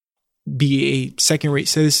to be a second-rate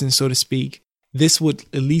citizen, so to speak, this would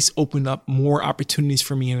at least open up more opportunities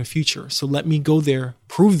for me in the future. So let me go there,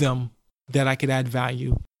 prove them that I could add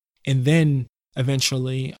value. And then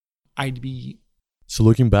eventually I'd be. So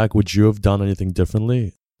looking back, would you have done anything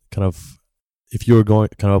differently? Kind of, if you were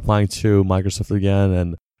applying to Microsoft again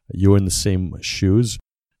and you were in the same shoes,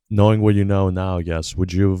 knowing what you know now, I guess,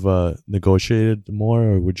 would you have negotiated more,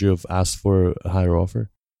 or would you have asked for a higher offer?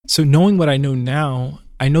 So knowing what I know now,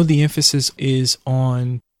 I know the emphasis is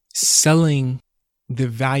on selling the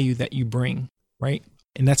value that you bring, right?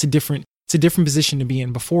 And it's a different position to be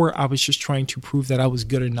in. Before, I was just trying to prove that I was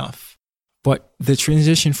good enough. But the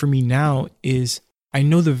transition for me now is, I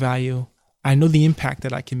know the value, I know the impact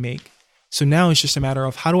that I can make. So now it's just a matter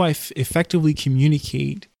of, how do I effectively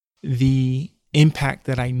communicate the impact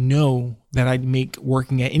that I know that I'd make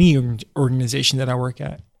working at any organization that I work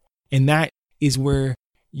at. And that is where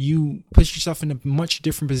you put yourself in a much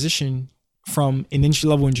different position from an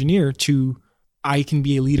entry-level engineer to, I can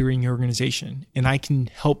be a leader in your organization and I can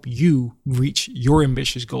help you reach your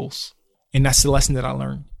ambitious goals. And that's the lesson that I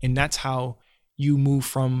learned. And that's how you move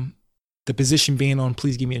from the position being on,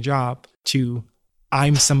 please give me a job, to,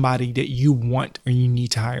 I'm somebody that you want or you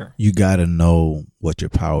need to hire. You got to know what your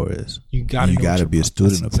power is. You got to be a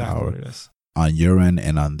student of power on your end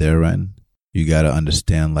and on their end. You got to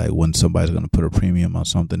understand, like, when somebody's going to put a premium on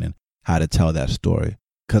something and how to tell that story,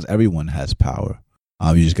 because everyone has power.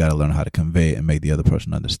 You just got to learn how to convey it and make the other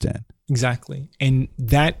person understand. Exactly. And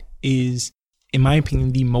that is, in my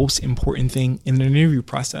opinion, the most important thing in the interview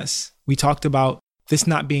process. We talked about this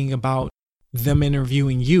not being about them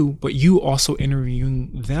interviewing you, but you also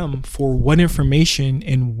interviewing them for what information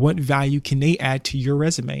and what value can they add to your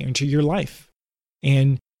resume and to your life.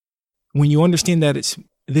 And when you understand that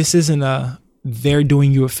this isn't they're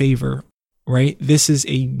doing you a favor, right? This is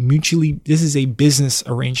a business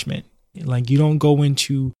arrangement. Like, you don't go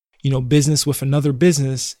into, business with another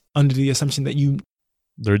business under the assumption that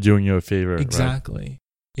they're doing you a favor. Exactly. Right?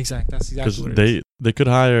 Exactly. That's exactly what it is. They could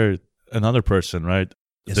hire another person, right?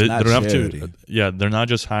 They don't have to. They're not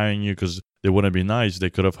just hiring you because they want to be nice.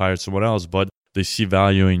 They could have hired someone else, but they see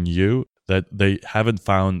value in you that they haven't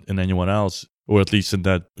found in anyone else, or at least in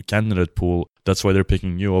that candidate pool. That's why they're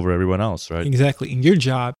picking you over everyone else, right? Exactly. And your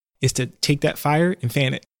job is to take that fire and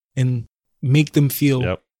fan it and make them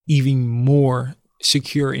feel even more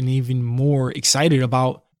secure and even more excited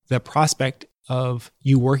about the prospect of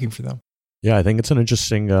you working for them. Yeah, I think it's an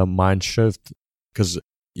interesting mind shift, because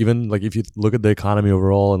even like if you look at the economy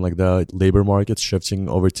overall and like the labor market's shifting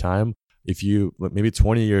over time, if you maybe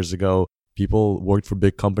 20 years ago, people worked for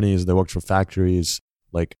big companies, they worked for factories,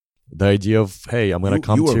 like the idea of, hey, I'm going to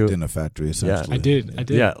come to... You worked in a factory, essentially. Yeah, I did.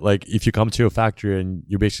 Yeah, like if you come to a factory and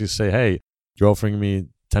you basically say, hey, you're offering me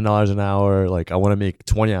 $10 an hour, like I want to make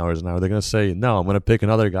 20 hours an hour, they're going to say, no, I'm going to pick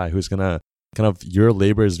another guy who's going to kind of, your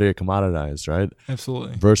labor is very commoditized, right?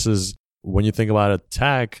 Absolutely. Versus when you think about a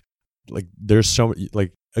tech, like there's so,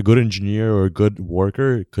 like a good engineer or a good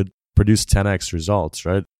worker could produce 10x results,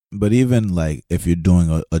 right? But even like if you're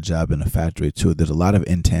doing a job in a factory too, there's a lot of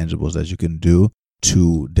intangibles that you can do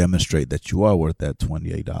to demonstrate that you are worth that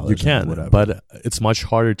 $28. You can, but it's much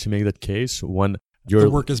harder to make that case when the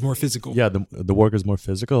work is more physical. Yeah, the work is more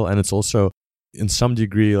physical, and it's also in some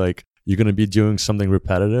degree like you're going to be doing something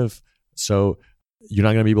repetitive, so you're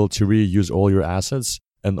not going to be able to really use all your assets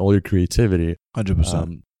and all your creativity.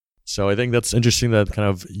 100%. So I think that's interesting that kind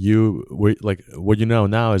of like what you know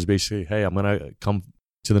now is basically, hey, I'm going to come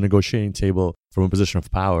to the negotiating table from a position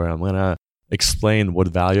of power. I'm going to explain what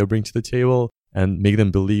value I bring to the table and make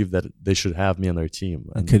them believe that they should have me on their team.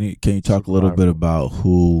 And can you talk a little bit about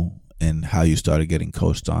who and how you started getting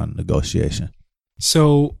coached on negotiation?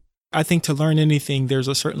 So I think to learn anything, there's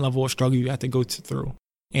a certain level of struggle you have to go through.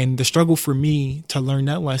 And the struggle for me to learn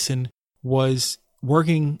that lesson was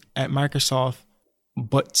working at Microsoft,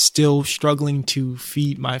 but still struggling to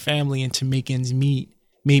feed my family and to make ends meet,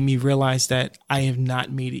 made me realize that I have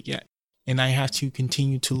not made it yet. And I have to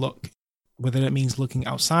continue to look, whether that means looking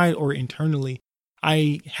outside or internally.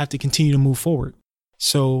 I have to continue to move forward.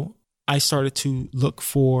 So I started to look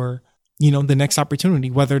for, the next opportunity,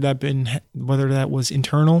 whether that was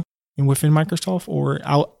internal and within Microsoft or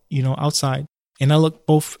outside. And I looked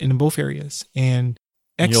in both areas. And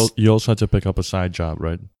you also had to pick up a side job,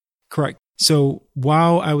 right? Correct. So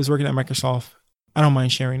while I was working at Microsoft, I don't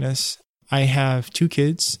mind sharing this. I have 2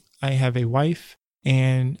 kids. I have a wife,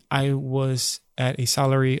 and I was at a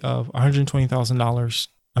salary of $120,000.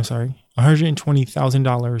 I'm sorry,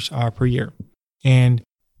 $120,000 per year, and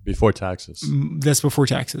before taxes. That's before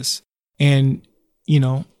taxes. And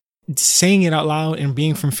saying it out loud and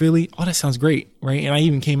being from Philly, oh, that sounds great, right? And I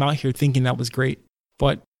even came out here thinking that was great,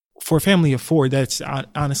 but for a family of 4, that's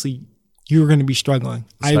honestly, you're going to be struggling.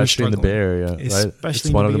 Especially in the Bay Area, right? It's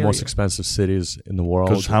one of the most expensive cities in the world.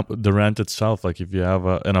 Because the rent itself, like if you have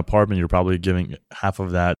an apartment, you're probably giving half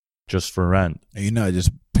of that just for rent. And you're not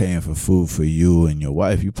just paying for food for you and your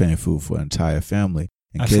wife. You're paying food for an entire family.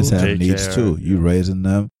 And Absolutely. Kids have needs too. You raising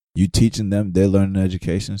them, you teaching them, they're learning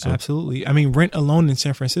education. So. Absolutely. I mean, rent alone in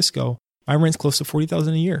San Francisco, my rent's close to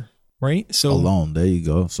 $40,000 a year. Right. So alone, there you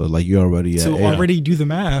go. So like you're already at already do the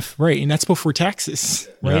math, right? And that's before taxes,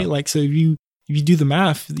 right? Yeah. Like, so if you do the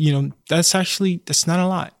math, that's not a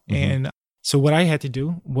lot. Mm-hmm. And so what I had to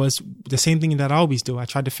do was the same thing that I always do. I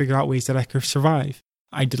tried to figure out ways that I could survive.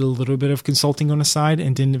 I did a little bit of consulting on the side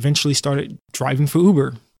and then eventually started driving for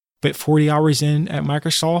Uber. Put 40 hours in at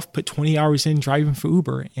Microsoft, put 20 hours in driving for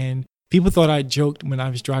Uber. And people thought I joked when I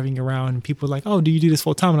was driving around, and people were like, oh, do you do this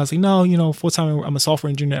full time? And I was like, no, full time. I'm a software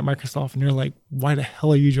engineer at Microsoft. And they're like, why the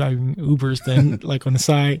hell are you driving Ubers then, like on the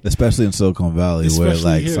side? Especially in Silicon Valley, where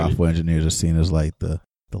like here. Software engineers are seen as like the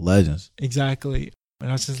legends. Exactly. And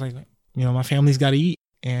I was just like, my family's got to eat.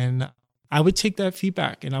 And I would take that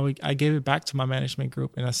feedback and I gave it back to my management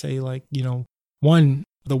group. And I say like, one,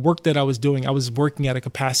 the work that I was doing, I was working at a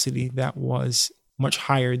capacity that was much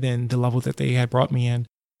higher than the level that they had brought me in.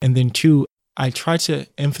 And then 2, I try to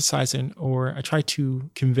emphasize I try to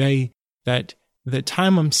convey that the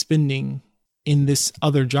time I'm spending in this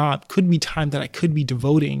other job could be time that I could be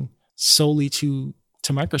devoting solely to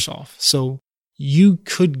Microsoft. So you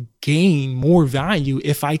could gain more value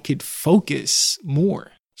if I could focus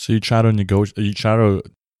more. So you try to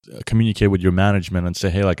communicate with your management and say,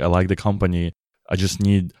 hey, like I like the company. I just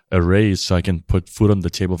need a raise so I can put food on the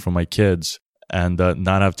table for my kids. And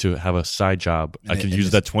not have to have a side job. I can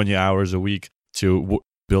use that 20 hours a week to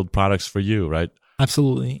build products for you, right?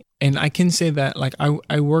 Absolutely. And I can say that like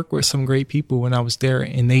I work with some great people when I was there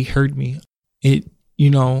and they heard me.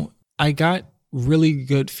 I got really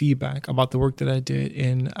good feedback about the work that I did.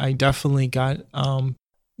 And I definitely got,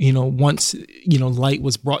 once, light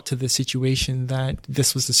was brought to the situation that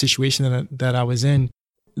this was the situation that I was in,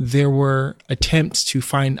 there were attempts to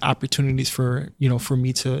find opportunities for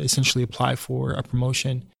me to essentially apply for a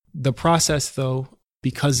promotion. The process, though,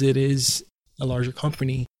 because it is a larger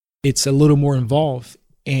company, it's a little more involved.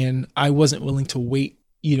 And I wasn't willing to wait,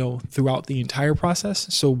 throughout the entire process.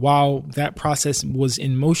 So while that process was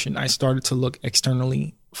in motion, I started to look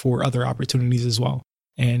externally for other opportunities as well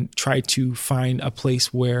and try to find a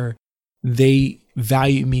place where they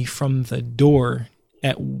value me from the door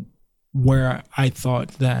at where I thought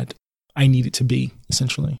that I needed to be,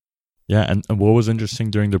 essentially. Yeah, and what was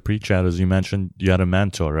interesting during the pre-chat is you mentioned you had a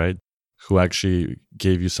mentor, right? Who actually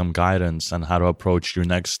gave you some guidance on how to approach your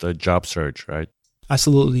next job search, right?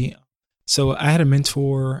 Absolutely. So I had a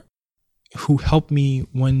mentor who helped me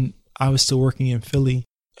when I was still working in Philly.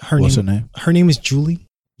 What's her name? Her name is Julie.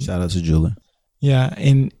 Shout out to Julie. Yeah,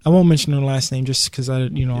 and I won't mention her last name just because I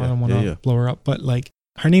don't want to blow her up. But like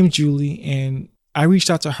her name's Julie, and I reached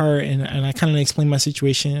out to her and I kind of explained my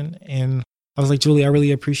situation. And I was like, Julie, I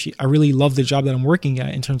really love the job that I'm working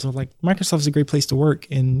at in terms of like Microsoft is a great place to work.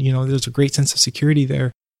 And, there's a great sense of security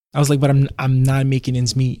there. I was like, but I'm not making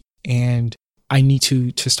ends meet. And I need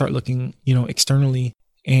to start looking, externally.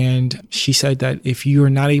 And she said that if you are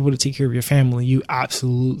not able to take care of your family, you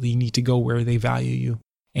absolutely need to go where they value you.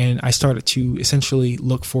 And I started to essentially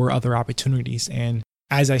look for other opportunities. And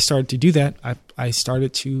as I started to do that,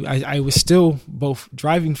 I was still both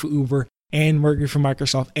driving for Uber and working for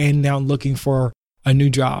Microsoft and now looking for a new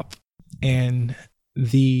job. And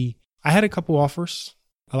I had a couple offers.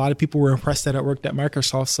 A lot of people were impressed that I worked at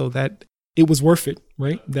Microsoft, so that it was worth it,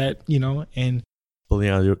 right? And well,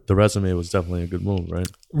 yeah, the resume was definitely a good move, right?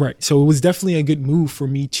 Right. So it was definitely a good move for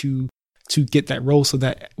me to get that role, so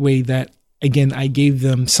that way that, again, I gave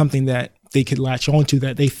them something that they could latch onto,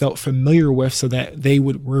 that they felt familiar with, so that they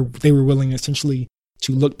were willing essentially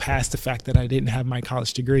to look past the fact that I didn't have my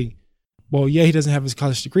college degree. Well, yeah, he doesn't have his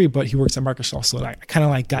college degree, but he works at Microsoft, so I kind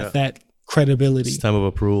of got that credibility. Stamp of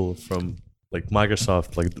approval from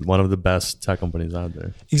Microsoft, one of the best tech companies out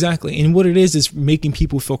there. Exactly. And what it is making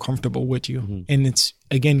people feel comfortable with you. Mm-hmm. And it's,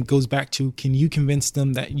 again, goes back to, can you convince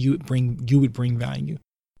them that you would bring value?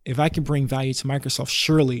 If I could bring value to Microsoft,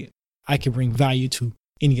 surely I could bring value to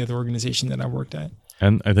any other organization that I worked at.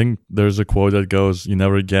 And I think there's a quote that goes,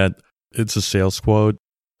 it's a sales quote,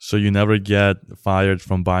 so you never get fired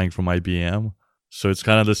from buying from IBM. So it's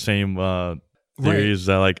kind of the same theory, is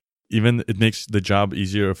that even it makes the job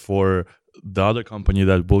easier for the other company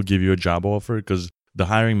that will give you a job offer, because the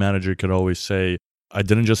hiring manager could always say, I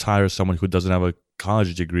didn't just hire someone who doesn't have a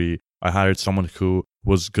college degree. I hired someone who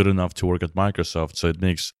was good enough to work at Microsoft. So it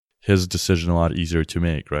makes his decision a lot easier to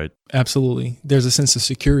make, right? Absolutely. There's a sense of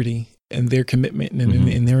security in their commitment and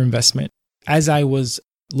in their investment. As I was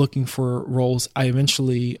looking for roles, I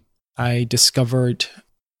discovered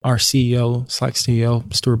our CEO, Slack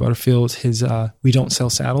CEO, Stuart Butterfield, his We Don't Sell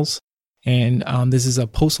Saddles. And this is a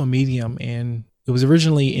post on Medium, and it was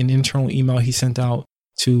originally an internal email he sent out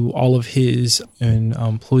to all of his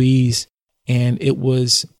employees. And it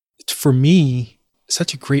was, for me,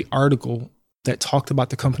 such a great article that talked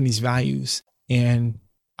about the company's values. And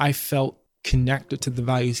I felt connected to the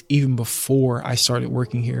values even before I started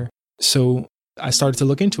working here. So I started to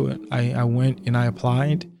look into it. I went and I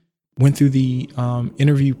applied, went through the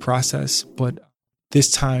interview process, but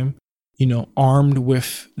this time, armed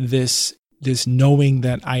with this knowing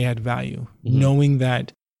that I add value, knowing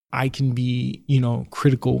that I can be,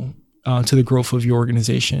 critical to the growth of your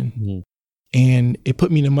organization. Mm-hmm. And it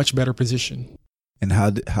put me in a much better position. And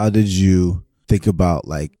how did you think about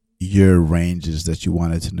your ranges that you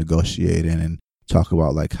wanted to negotiate in, and talk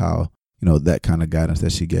about how, that kind of guidance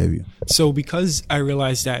that she gave you? So because I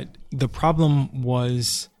realized that the problem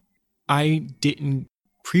was I didn't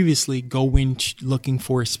previously go into looking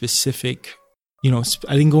for a specific, I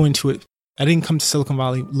didn't go into it. I didn't come to Silicon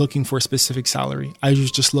Valley looking for a specific salary. I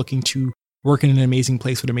was just looking to work in an amazing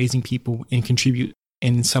place with amazing people and contribute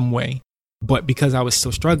in some way. But because I was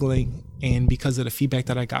still struggling, and because of the feedback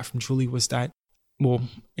that I got from Julie was that,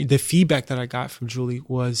 the feedback that I got from Julie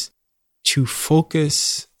was to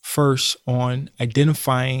focus first on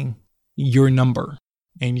identifying your number.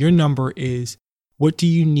 And your number is, what do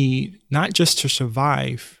you need, not just to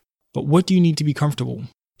survive, but what do you need to be comfortable?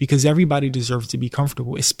 Because everybody deserves to be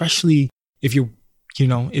comfortable, especially if you're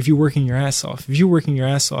working your ass off. If you're working your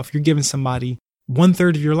ass off, you're giving somebody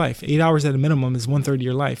 1/3 of your life. 8 hours at a minimum is 1/3 of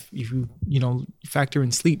your life. If you factor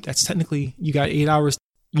in sleep, that's technically, you got 8 hours,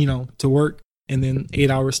 to work, and then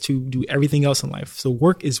 8 hours to do everything else in life. So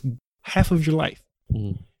work is half of your life.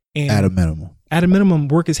 Mm-hmm. And at a minimum,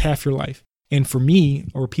 work is half your life. And for me,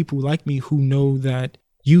 or people like me who know that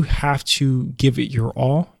you have to give it your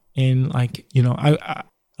all. And I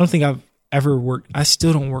don't think I've ever worked. I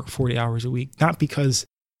still don't work 40 hours a week, not because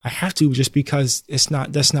I have to, just because that's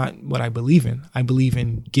not what I believe in. I believe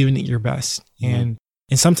in giving it your best. Mm-hmm.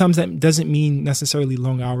 And sometimes that doesn't mean necessarily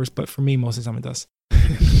long hours, but for me, most of the time it does.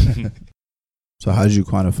 So how did you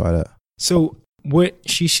quantify that? So what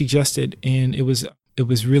she suggested, and it was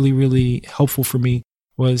really, really helpful for me,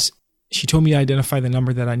 was she told me to identify the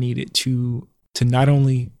number that I needed to not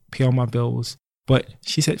only pay all my bills, but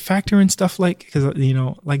she said, factor in stuff like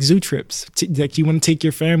zoo trips, like you want to take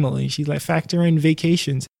your family. She's like, factor in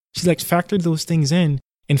vacations. She's like, factor those things in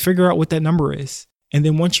and figure out what that number is. And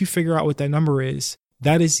then once you figure out what that number is,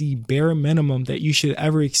 that is the bare minimum that you should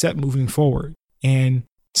ever accept moving forward. And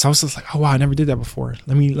so I was just like, oh, wow, I never did that before.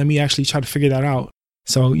 Let me actually try to figure that out.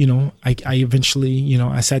 So, I eventually,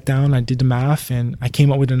 I sat down, I did the math, and I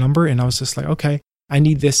came up with a number, and I was just like, okay, I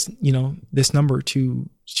need this, this number to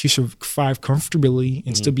survive comfortably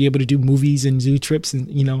and still be able to do movies and zoo trips and,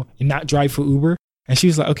 and not drive for Uber. And she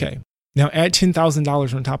was like, okay, now add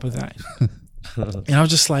 $10,000 on top of that. And I was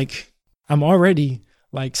just like, I'm already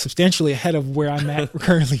like substantially ahead of where I'm at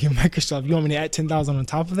currently in Microsoft. You want me to add 10,000 on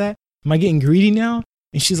top of that? Am I getting greedy now?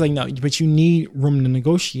 And she's like, no, but you need room to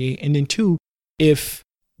negotiate. And then 2, if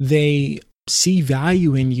they see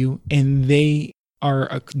value in you and they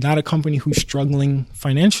are not a company who's struggling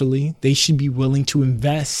financially, they should be willing to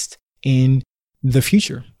invest in the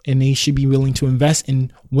future, and they should be willing to invest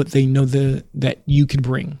in what they know that you could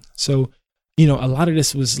bring. So, a lot of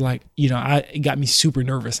this was like, it got me super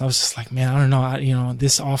nervous. I was just like, man, I don't know.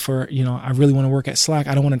 This offer, I really want to work at Slack.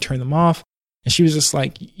 I don't want to turn them off. And she was just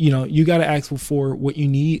like, you got to ask for what you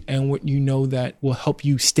need and what you know that will help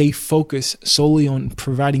you stay focused solely on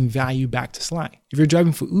providing value back to Slack. If you're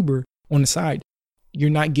driving for Uber on the side,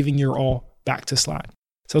 you're not giving your all back to Slack.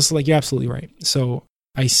 So it's like, you're absolutely right. So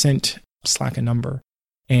I sent Slack a number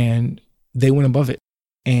and they went above it.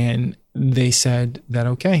 And they said that,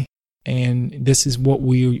 okay, and this is what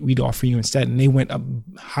we'd offer you instead. And they went up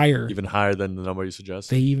higher. Even higher than the number you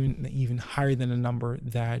suggested? They even higher than the number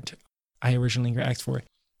that I originally asked for.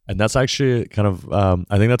 And that's actually kind of,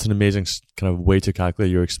 I think that's an amazing kind of way to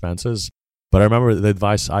calculate your expenses. But I remember the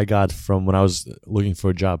advice I got from when I was looking for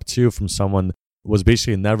a job too, from someone was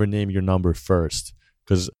basically never name your number first.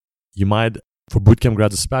 Because you might, for bootcamp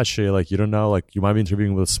grads especially, like you don't know, like you might be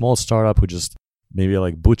interviewing with a small startup who just maybe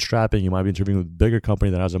like bootstrapping. You might be interviewing with a bigger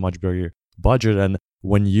company that has a much bigger budget. And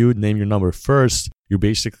when you name your number first, you're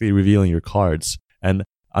basically revealing your cards. And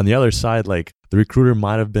on the other side, like the recruiter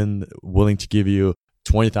might have been willing to give you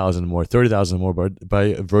 20,000 more, 30,000 more, but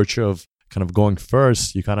by virtue of kind of going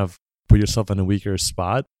first, you kind of put yourself in a weaker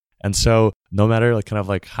spot. And so no matter like kind of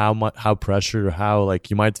like how pressured or how like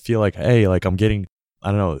you might feel like, hey, like I'm getting,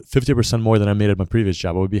 I don't know, 50% more than I made at my previous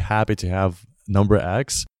job, I would be happy to have number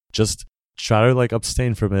X. Just try to like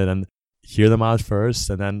abstain from it and hear them out first.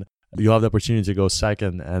 And then you'll have the opportunity to go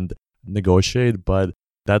second and negotiate. But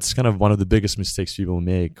that's kind of one of the biggest mistakes people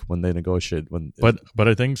make when they negotiate. But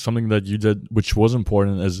I think something that you did, which was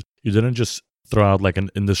important, is you didn't just throw out like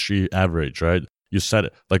an industry average, right? You said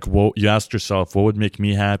like, you asked yourself, what would make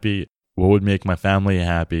me happy? What would make my family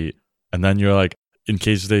happy? And then you're like, in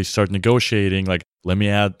case they start negotiating, like, let me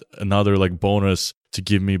add another like bonus to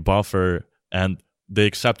give me buffer. And they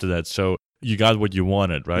accepted that. So you got what you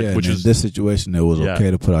wanted, right? Yeah, which in is this situation, it was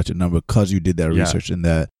okay to put out your number because you did that research and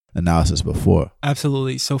that analysis before.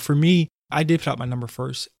 Absolutely. So for me, I did put out my number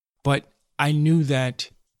first, but I knew that,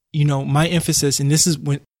 my emphasis, and this is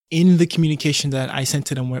when in the communication that I sent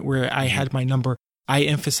to them where I had my number, I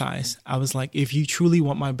emphasized, I was like, if you truly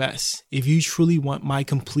want my best, if you truly want my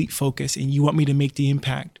complete focus and you want me to make the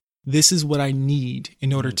impact, this is what I need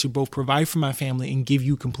in order to both provide for my family and give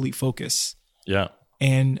you complete focus. Yeah.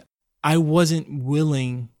 And I wasn't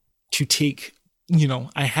willing to take,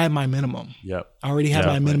 I had my minimum. Yep. I already had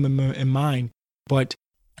my minimum in mind, but.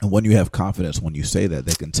 And when you have confidence, when you say that,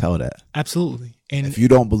 they can tell that. Absolutely. And if you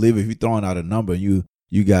don't believe it, if you're throwing out a number, you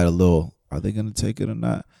got a little, are they going to take it or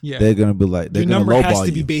not? Yeah. They're going to be like, they're going to lowball you. Your number has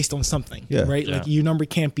to be based on something, right? Yeah. Like your number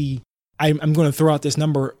can't be, I'm going to throw out this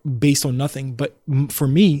number based on nothing. But for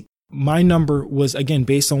me, my number was, again,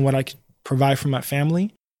 based on what I could provide for my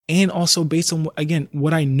family and also based on, again,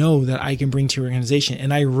 what I know that I can bring to your organization.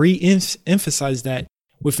 And I re-emphasize that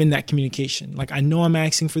within that communication. Like, I know I'm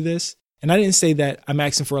asking for this. And I didn't say that I'm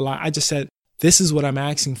asking for a lot. I just said, this is what I'm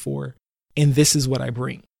asking for. And this is what I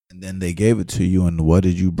bring. And then they gave it to you. And what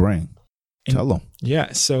did you bring? Tell them.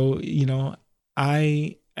 Yeah. So,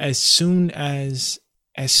 as soon as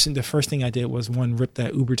the first thing I did was rip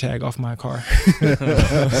that Uber tag off my car.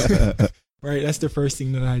 Right. That's the first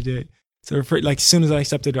thing that I did. So as soon as I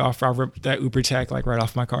accepted the offer, I ripped that Uber tag right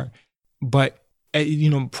off my car. But,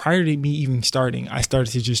 prior to me even starting, I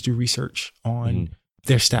started to just do research on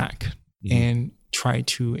their stack and try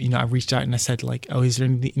to, I reached out and I said like, oh, is there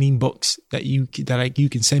any books that you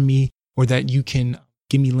can send me or that you can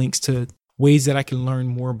give me links to ways that I can learn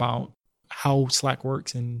more about how Slack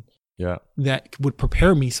works and that would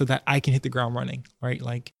prepare me so that I can hit the ground running, right?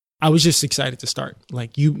 Like I was just excited to start.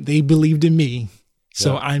 Like they believed in me.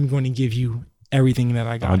 So I'm going to give you everything that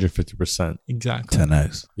I got. 150%. Exactly.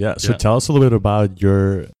 10x. Yeah. So tell us a little bit about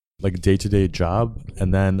your like day-to-day job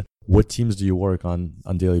and then what teams do you work on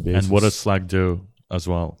daily basis? And what does Slack do as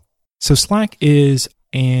well? So Slack is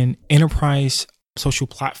an enterprise social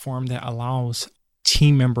platform that allows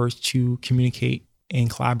team members to communicate and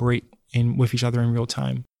collaborate with each other in real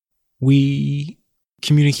time. We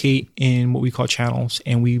communicate in what we call channels,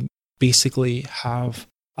 and we basically have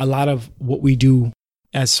a lot of what we do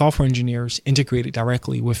as software engineers integrated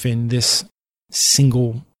directly within this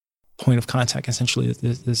single point of contact, essentially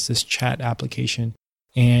this chat application.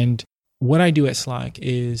 And what I do at Slack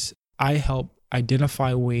is I help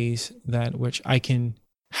identify ways that which I can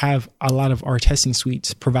have a lot of our testing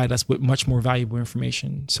suites provide us with much more valuable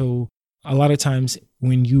information. So a lot of times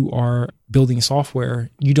when you are building software,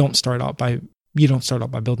 you don't start out by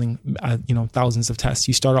building thousands of tests.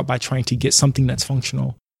 You start out by trying to get something that's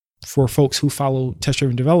functional. For folks who follow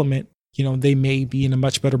test-driven development, they may be in a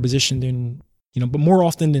much better position than, but more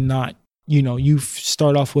often than not, you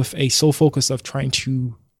start off with a sole focus of trying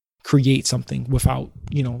to create something without,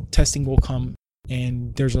 testing will come,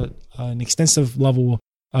 and there's an extensive level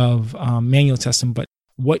of manual testing. But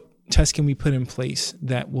what tests can we put in place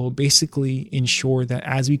that will basically ensure that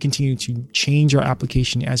as we continue to change our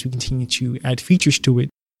application, as we continue to add features to it,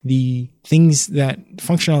 the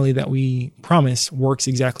functionality that we promise works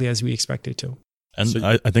exactly as we expect it to. And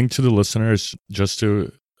so, I think to the listeners, just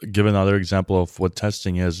to give another example of what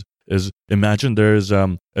testing is imagine there's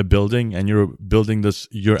a building and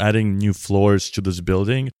you're adding new floors to this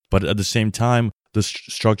building, but at the same time, the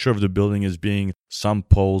structure of the building is some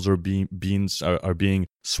poles or beams are being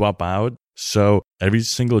swapped out. So every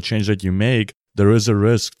single change that you make, there is a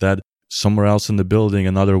risk that somewhere else in the building,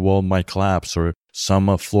 another wall might collapse or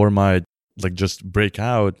some floor might just break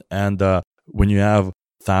out. And when you have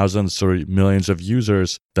thousands or millions of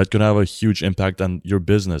users, that could have a huge impact on your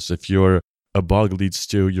business. If a bug leads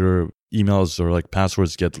to your emails or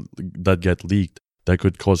passwords get leaked, that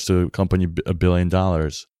could cost the company $1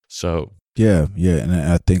 billion. So yeah, and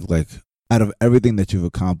I think out of everything that you've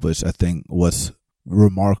accomplished, I think what's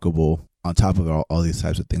remarkable on top of all these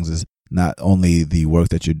types of things is not only the work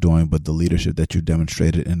that you're doing, but the leadership that you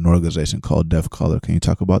demonstrated in an organization called DevColor. Can you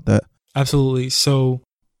talk about that? Absolutely. So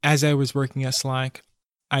as I was working at Slack,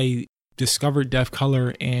 I discovered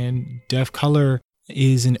DevColor, and DevColor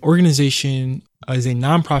is an organization, is a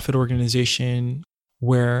nonprofit organization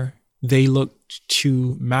where they look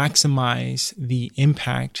to maximize the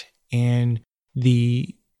impact and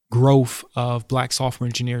the growth of Black software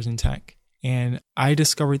engineers in tech. And I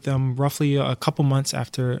discovered them roughly a couple months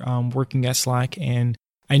after working at Slack. And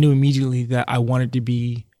I knew immediately that I wanted to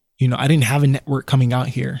be, I didn't have a network coming out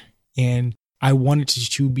here. And I wanted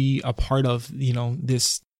to be a part of,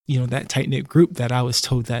 this, that tight-knit group that I was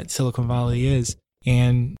told that Silicon Valley is.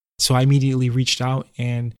 And so I immediately reached out,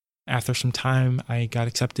 and after some time, I got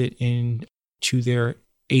accepted into their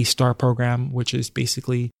A-Star program, which is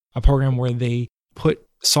basically a program where they put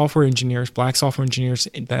software engineers, Black software engineers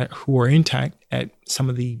who are in tech at some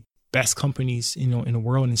of the best companies, in the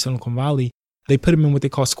world in Silicon Valley. They put them in what they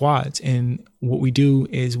call squads. And what we do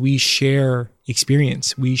is we share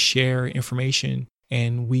experience, we share information,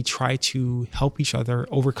 and we try to help each other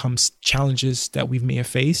overcome challenges that we may have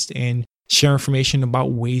faced and share information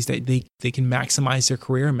about ways that they can maximize their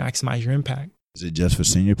career and maximize your impact. Is it just for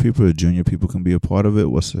senior people or junior people can be a part of it?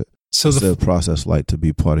 What's the process like to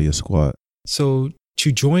be part of your squad? So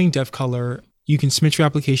to join DevColor, you can submit your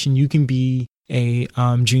application. You can be a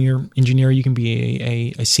junior engineer. You can be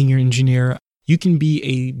a senior engineer. You can be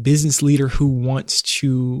a business leader who wants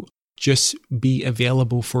to just be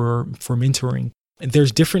available for mentoring.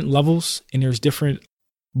 There's different levels and there's different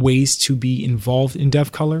ways to be involved in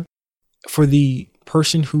DevColor. For the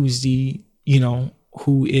person who is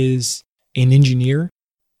an engineer,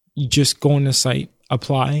 you just go on the site,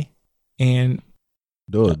 apply, and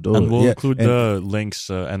do it. And we'll include the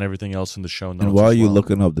links and everything else in the show notes. And while you're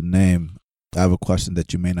looking up the name, I have a question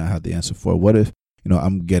that you may not have the answer for. What if,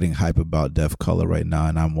 I'm getting hype about DevColor right now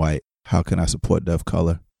and I'm white? How can I support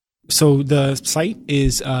DevColor? So the site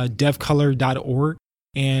is devcolor.org,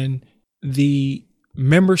 and the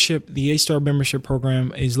membership, the A-Star membership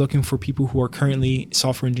program is looking for people who are currently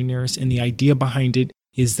software engineers. And the idea behind it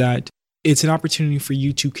is that it's an opportunity for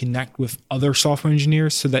you to connect with other software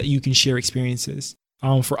engineers so that you can share experiences.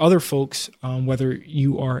 For other folks, whether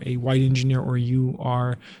you are a white engineer or you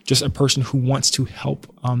are just a person who wants to help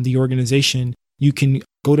the organization, you can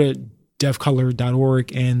go to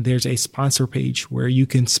devcolor.org, and there's a sponsor page where you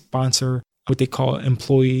can sponsor what they call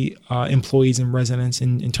employees and residents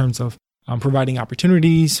in terms of providing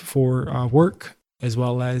opportunities for work, as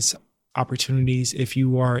well as opportunities if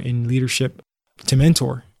you are in leadership to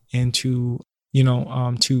mentor and to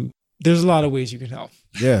there's a lot of ways you can help.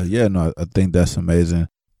 Yeah, no, I think that's amazing.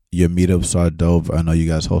 Your meetups are dope. I know you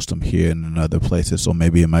guys host them here and in other places, so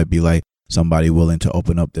maybe it might be like somebody willing to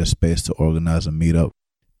open up their space to organize a meetup.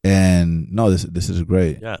 And no, this is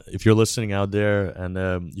great. Yeah, if you're listening out there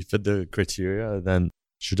and you fit the criteria, then you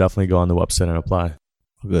should definitely go on the website and apply.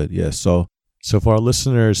 Good, yeah. So for our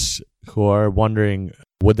listeners who are wondering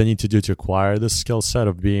what they need to do to acquire this skill set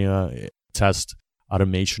of being a test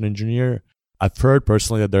automation engineer, I've heard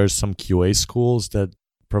personally that there's some QA schools that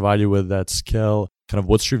provide you with that skill. Kind of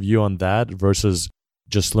what's your view on that versus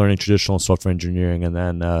just learning traditional software engineering and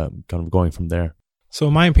then kind of going from there? So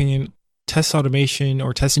in my opinion, test automation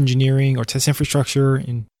or test engineering or test infrastructure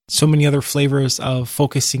and so many other flavors of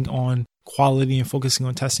focusing on quality and focusing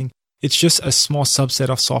on testing, it's just a small subset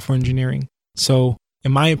of software engineering. So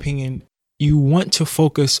in my opinion, you want to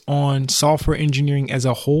focus on software engineering as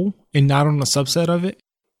a whole and not on a subset of it.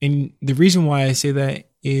 And the reason why I say that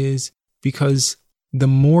is because the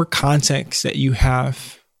more context that you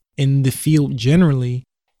have in the field generally,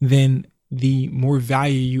 then the more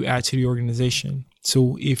value you add to the organization.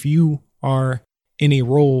 So if you are in a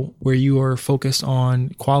role where you are focused on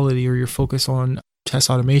quality or you're focused on test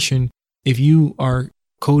automation, if you are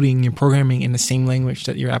coding and programming in the same language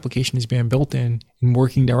that your application is being built in and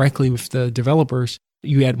working directly with the developers,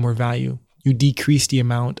 you add more value. You decrease the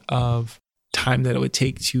amount of time that it would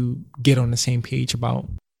take to get on the same page about,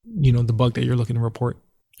 the bug that you're looking to report.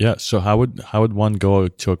 Yeah. So how would one go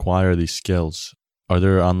to acquire these skills? Are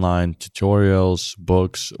there online tutorials,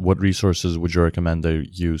 books? What resources would you recommend they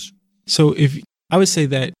use? So I would say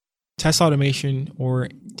that test automation or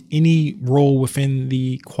any role within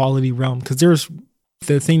the quality realm, because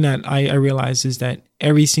the thing that I realize is that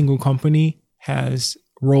every single company has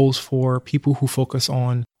roles for people who focus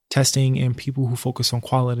on testing and people who focus on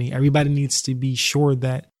quality. Everybody needs to be sure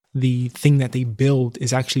that the thing that they build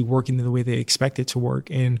is actually working the way they expect it to work.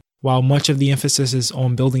 And while much of the emphasis is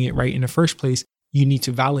on building it right in the first place, you need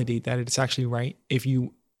to validate that it's actually right. And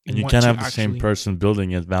you can't have the same person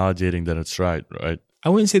building it validating that it's right? I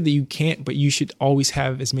wouldn't say that you can't, but you should always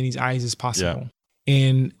have as many eyes as possible. Yeah.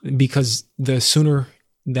 And because the sooner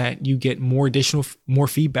that you get more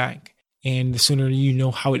feedback and the sooner you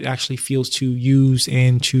know how it actually feels to use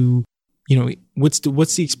and to, what's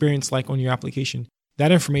the experience like on your application,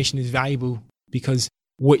 that information is valuable because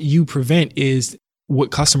what you prevent is what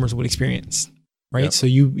customers would experience, right? Yep. So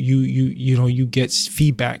you get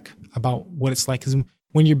feedback about what it's like. Because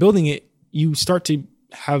when you're building it, you start to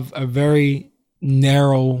have a very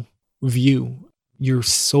narrow view. You're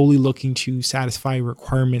solely looking to satisfy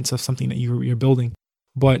requirements of something that you're building.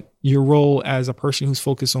 But your role as a person who's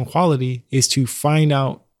focused on quality is to find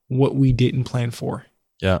out what we didn't plan for.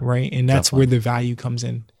 Yeah. Right. And that's where the value comes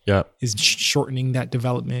in. Yeah. Is shortening that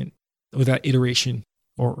development or that iteration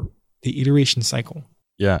or the iteration cycle.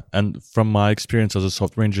 Yeah. And from my experience as a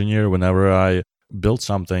software engineer, whenever I build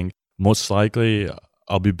something, most likely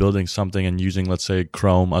I'll be building something and using, let's say,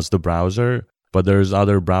 Chrome as the browser. But there's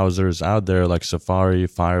other browsers out there like Safari,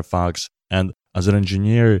 Firefox. And as an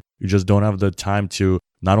engineer, you just don't have the time to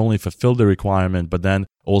not only fulfill the requirement, but then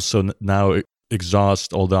also now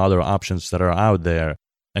exhaust all the other options that are out there.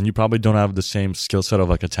 And you probably don't have the same skill set of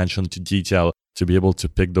like attention to detail to be able to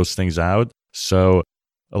pick those things out. So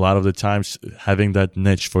a lot of the times having that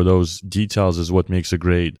niche for those details is what makes a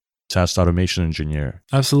great test automation engineer.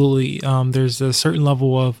 Absolutely. There's a certain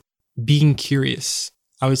level of being curious.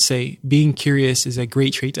 I would say being curious is a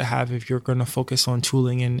great trait to have if you're going to focus on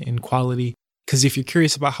tooling and quality. Because if you're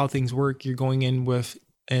curious about how things work, you're going in with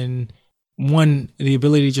the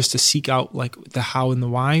ability just to seek out like the how and the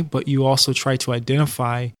why, but you also try to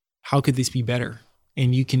identify how could this be better?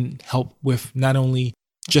 And you can help with not only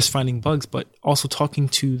just finding bugs, but also talking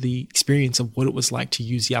to the experience of what it was like to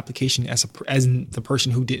use the application as the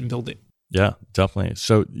person who didn't build it. Yeah, definitely.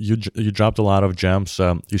 So you dropped a lot of gems.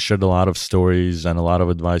 You shared a lot of stories and a lot of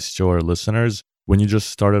advice to our listeners. When you just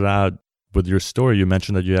started out with your story, you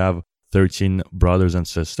mentioned that you have 13 brothers and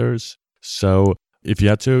sisters. So if you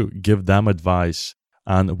had to give them advice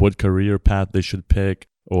on what career path they should pick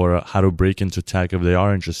or how to break into tech if they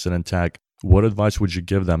are interested in tech, what advice would you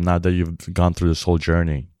give them now that you've gone through this whole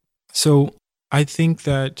journey? So I think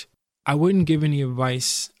that I wouldn't give any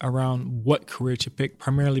advice around what career to pick,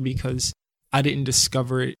 primarily because I didn't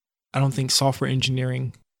discover it. I don't think software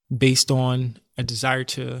engineering based on a desire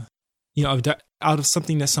to, out of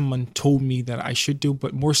something that someone told me that I should do,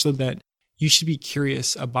 but more so that you should be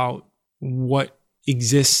curious about what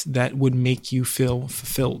exists that would make you feel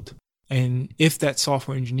fulfilled. And if that's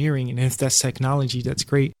software engineering and if that's technology, that's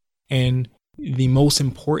great. And the most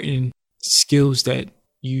important skills that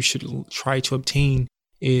you should try to obtain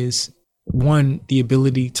is one, the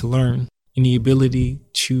ability to learn and the ability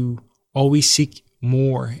to always seek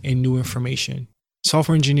more and new information.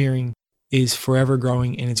 Software engineering is forever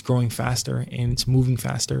growing and it's growing faster and it's moving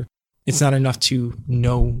faster. It's not enough to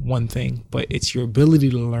know one thing, but it's your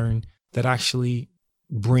ability to learn that actually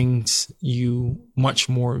brings you much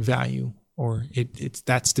more value, or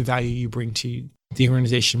that's the value you bring to the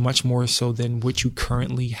organization much more so than what you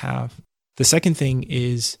currently have. The second thing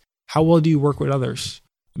is, how well do you work with others?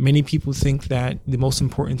 Many people think that the most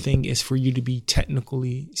important thing is for you to be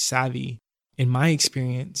technically savvy, in my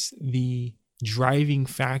experience, the driving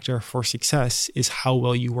factor for success is how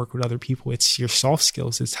well you work with other people. It's your soft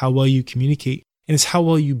skills. It's how well you communicate. And it's how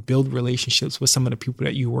well you build relationships with some of the people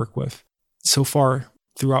that you work with. So far,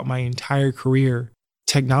 throughout my entire career,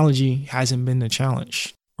 technology hasn't been the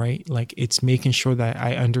challenge, right? Like, it's making sure that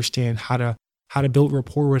I understand how to build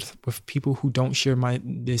rapport with people who don't share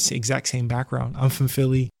this exact same background. I'm from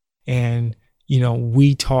Philly, and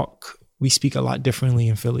we speak a lot differently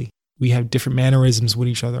in Philly. We have different mannerisms with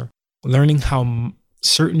each other. Learning how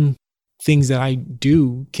certain things that I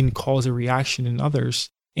do can cause a reaction in others,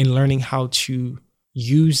 and learning how to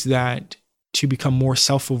use that to become more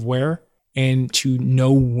self-aware and to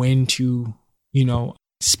know when to,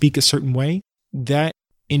 speak a certain way. That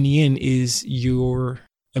in the end is your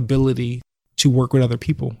ability to work with other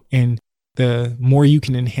people. And the more you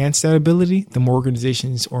can enhance that ability, the more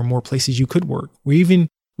organizations or more places you could work. Or even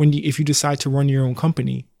if you decide to run your own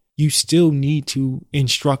company, you still need to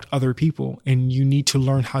instruct other people, and you need to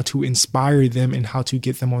learn how to inspire them and how to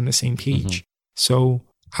get them on the same page. Mm-hmm. So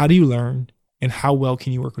how do you learn, and how well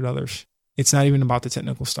can you work with others? It's not even about the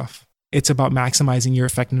technical stuff. It's about maximizing your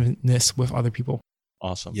effectiveness with other people.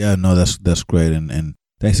 Awesome. Yeah, no, that's great. And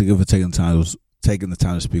thanks again for taking the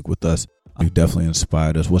time to speak with us. You've definitely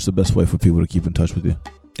inspired us. What's the best way for people to keep in touch with you?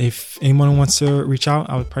 If anyone wants to reach out,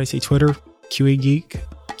 I would probably say Twitter, QA Geek,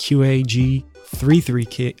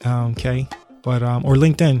 QAG33K, but or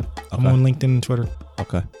LinkedIn. Okay. I'm on LinkedIn and Twitter.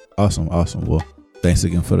 Okay. Awesome. Well, thanks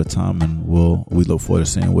again for the time, and we look forward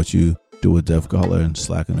to seeing what you do with DevGala and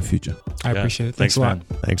Slack in the future. I appreciate it. Thanks a lot.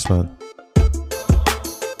 Thanks, man.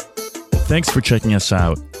 Thanks for checking us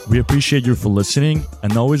out. We appreciate you for listening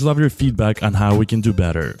and always love your feedback on how we can do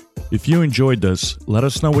better. If you enjoyed this, let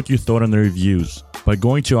us know what you thought in the reviews by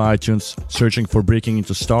going to iTunes, searching for Breaking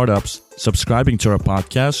Into Startups, subscribing to our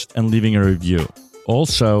podcast, and leaving a review.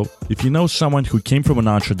 Also, if you know someone who came from a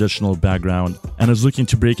non-traditional background and is looking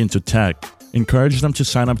to break into tech, encourage them to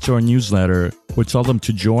sign up to our newsletter or tell them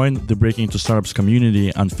to join the Breaking Into Startups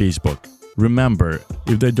community on Facebook. Remember,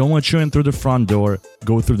 if they don't let you in through the front door,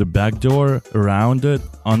 go through the back door, around it,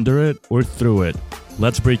 under it, or through it.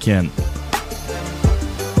 Let's break in.